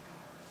be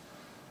forgotten.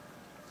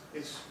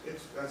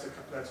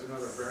 That's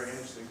another very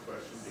interesting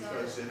question,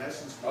 because in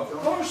essence, of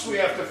course we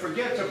have to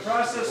forget to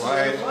process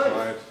life.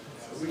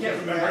 We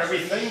can't remember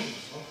everything.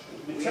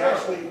 We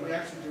actually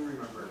do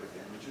remember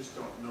everything. We just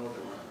don't know that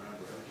we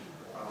remember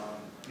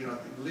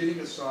it.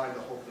 Leaving aside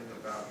the whole thing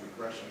about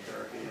regression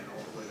therapy and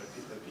all the way that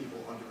the people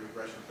under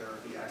regression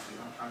therapy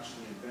actually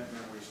unconsciously invent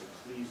memories to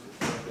please the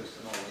therapist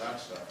and all of that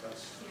stuff.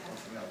 That's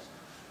something else.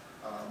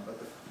 But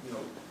the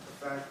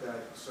fact that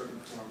certain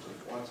forms of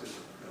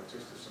autism,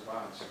 autistic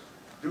savants,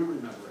 do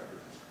remember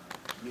everything,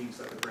 means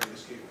that the brain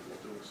is capable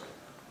of doing so.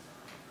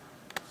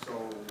 So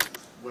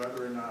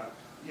whether or not,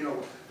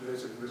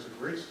 there's a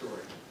great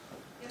story,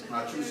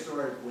 Yeah, a true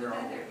story where.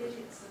 Then they're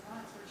idiots,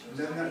 savants, what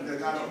you're They're talking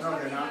not, about no,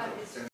 they're not, is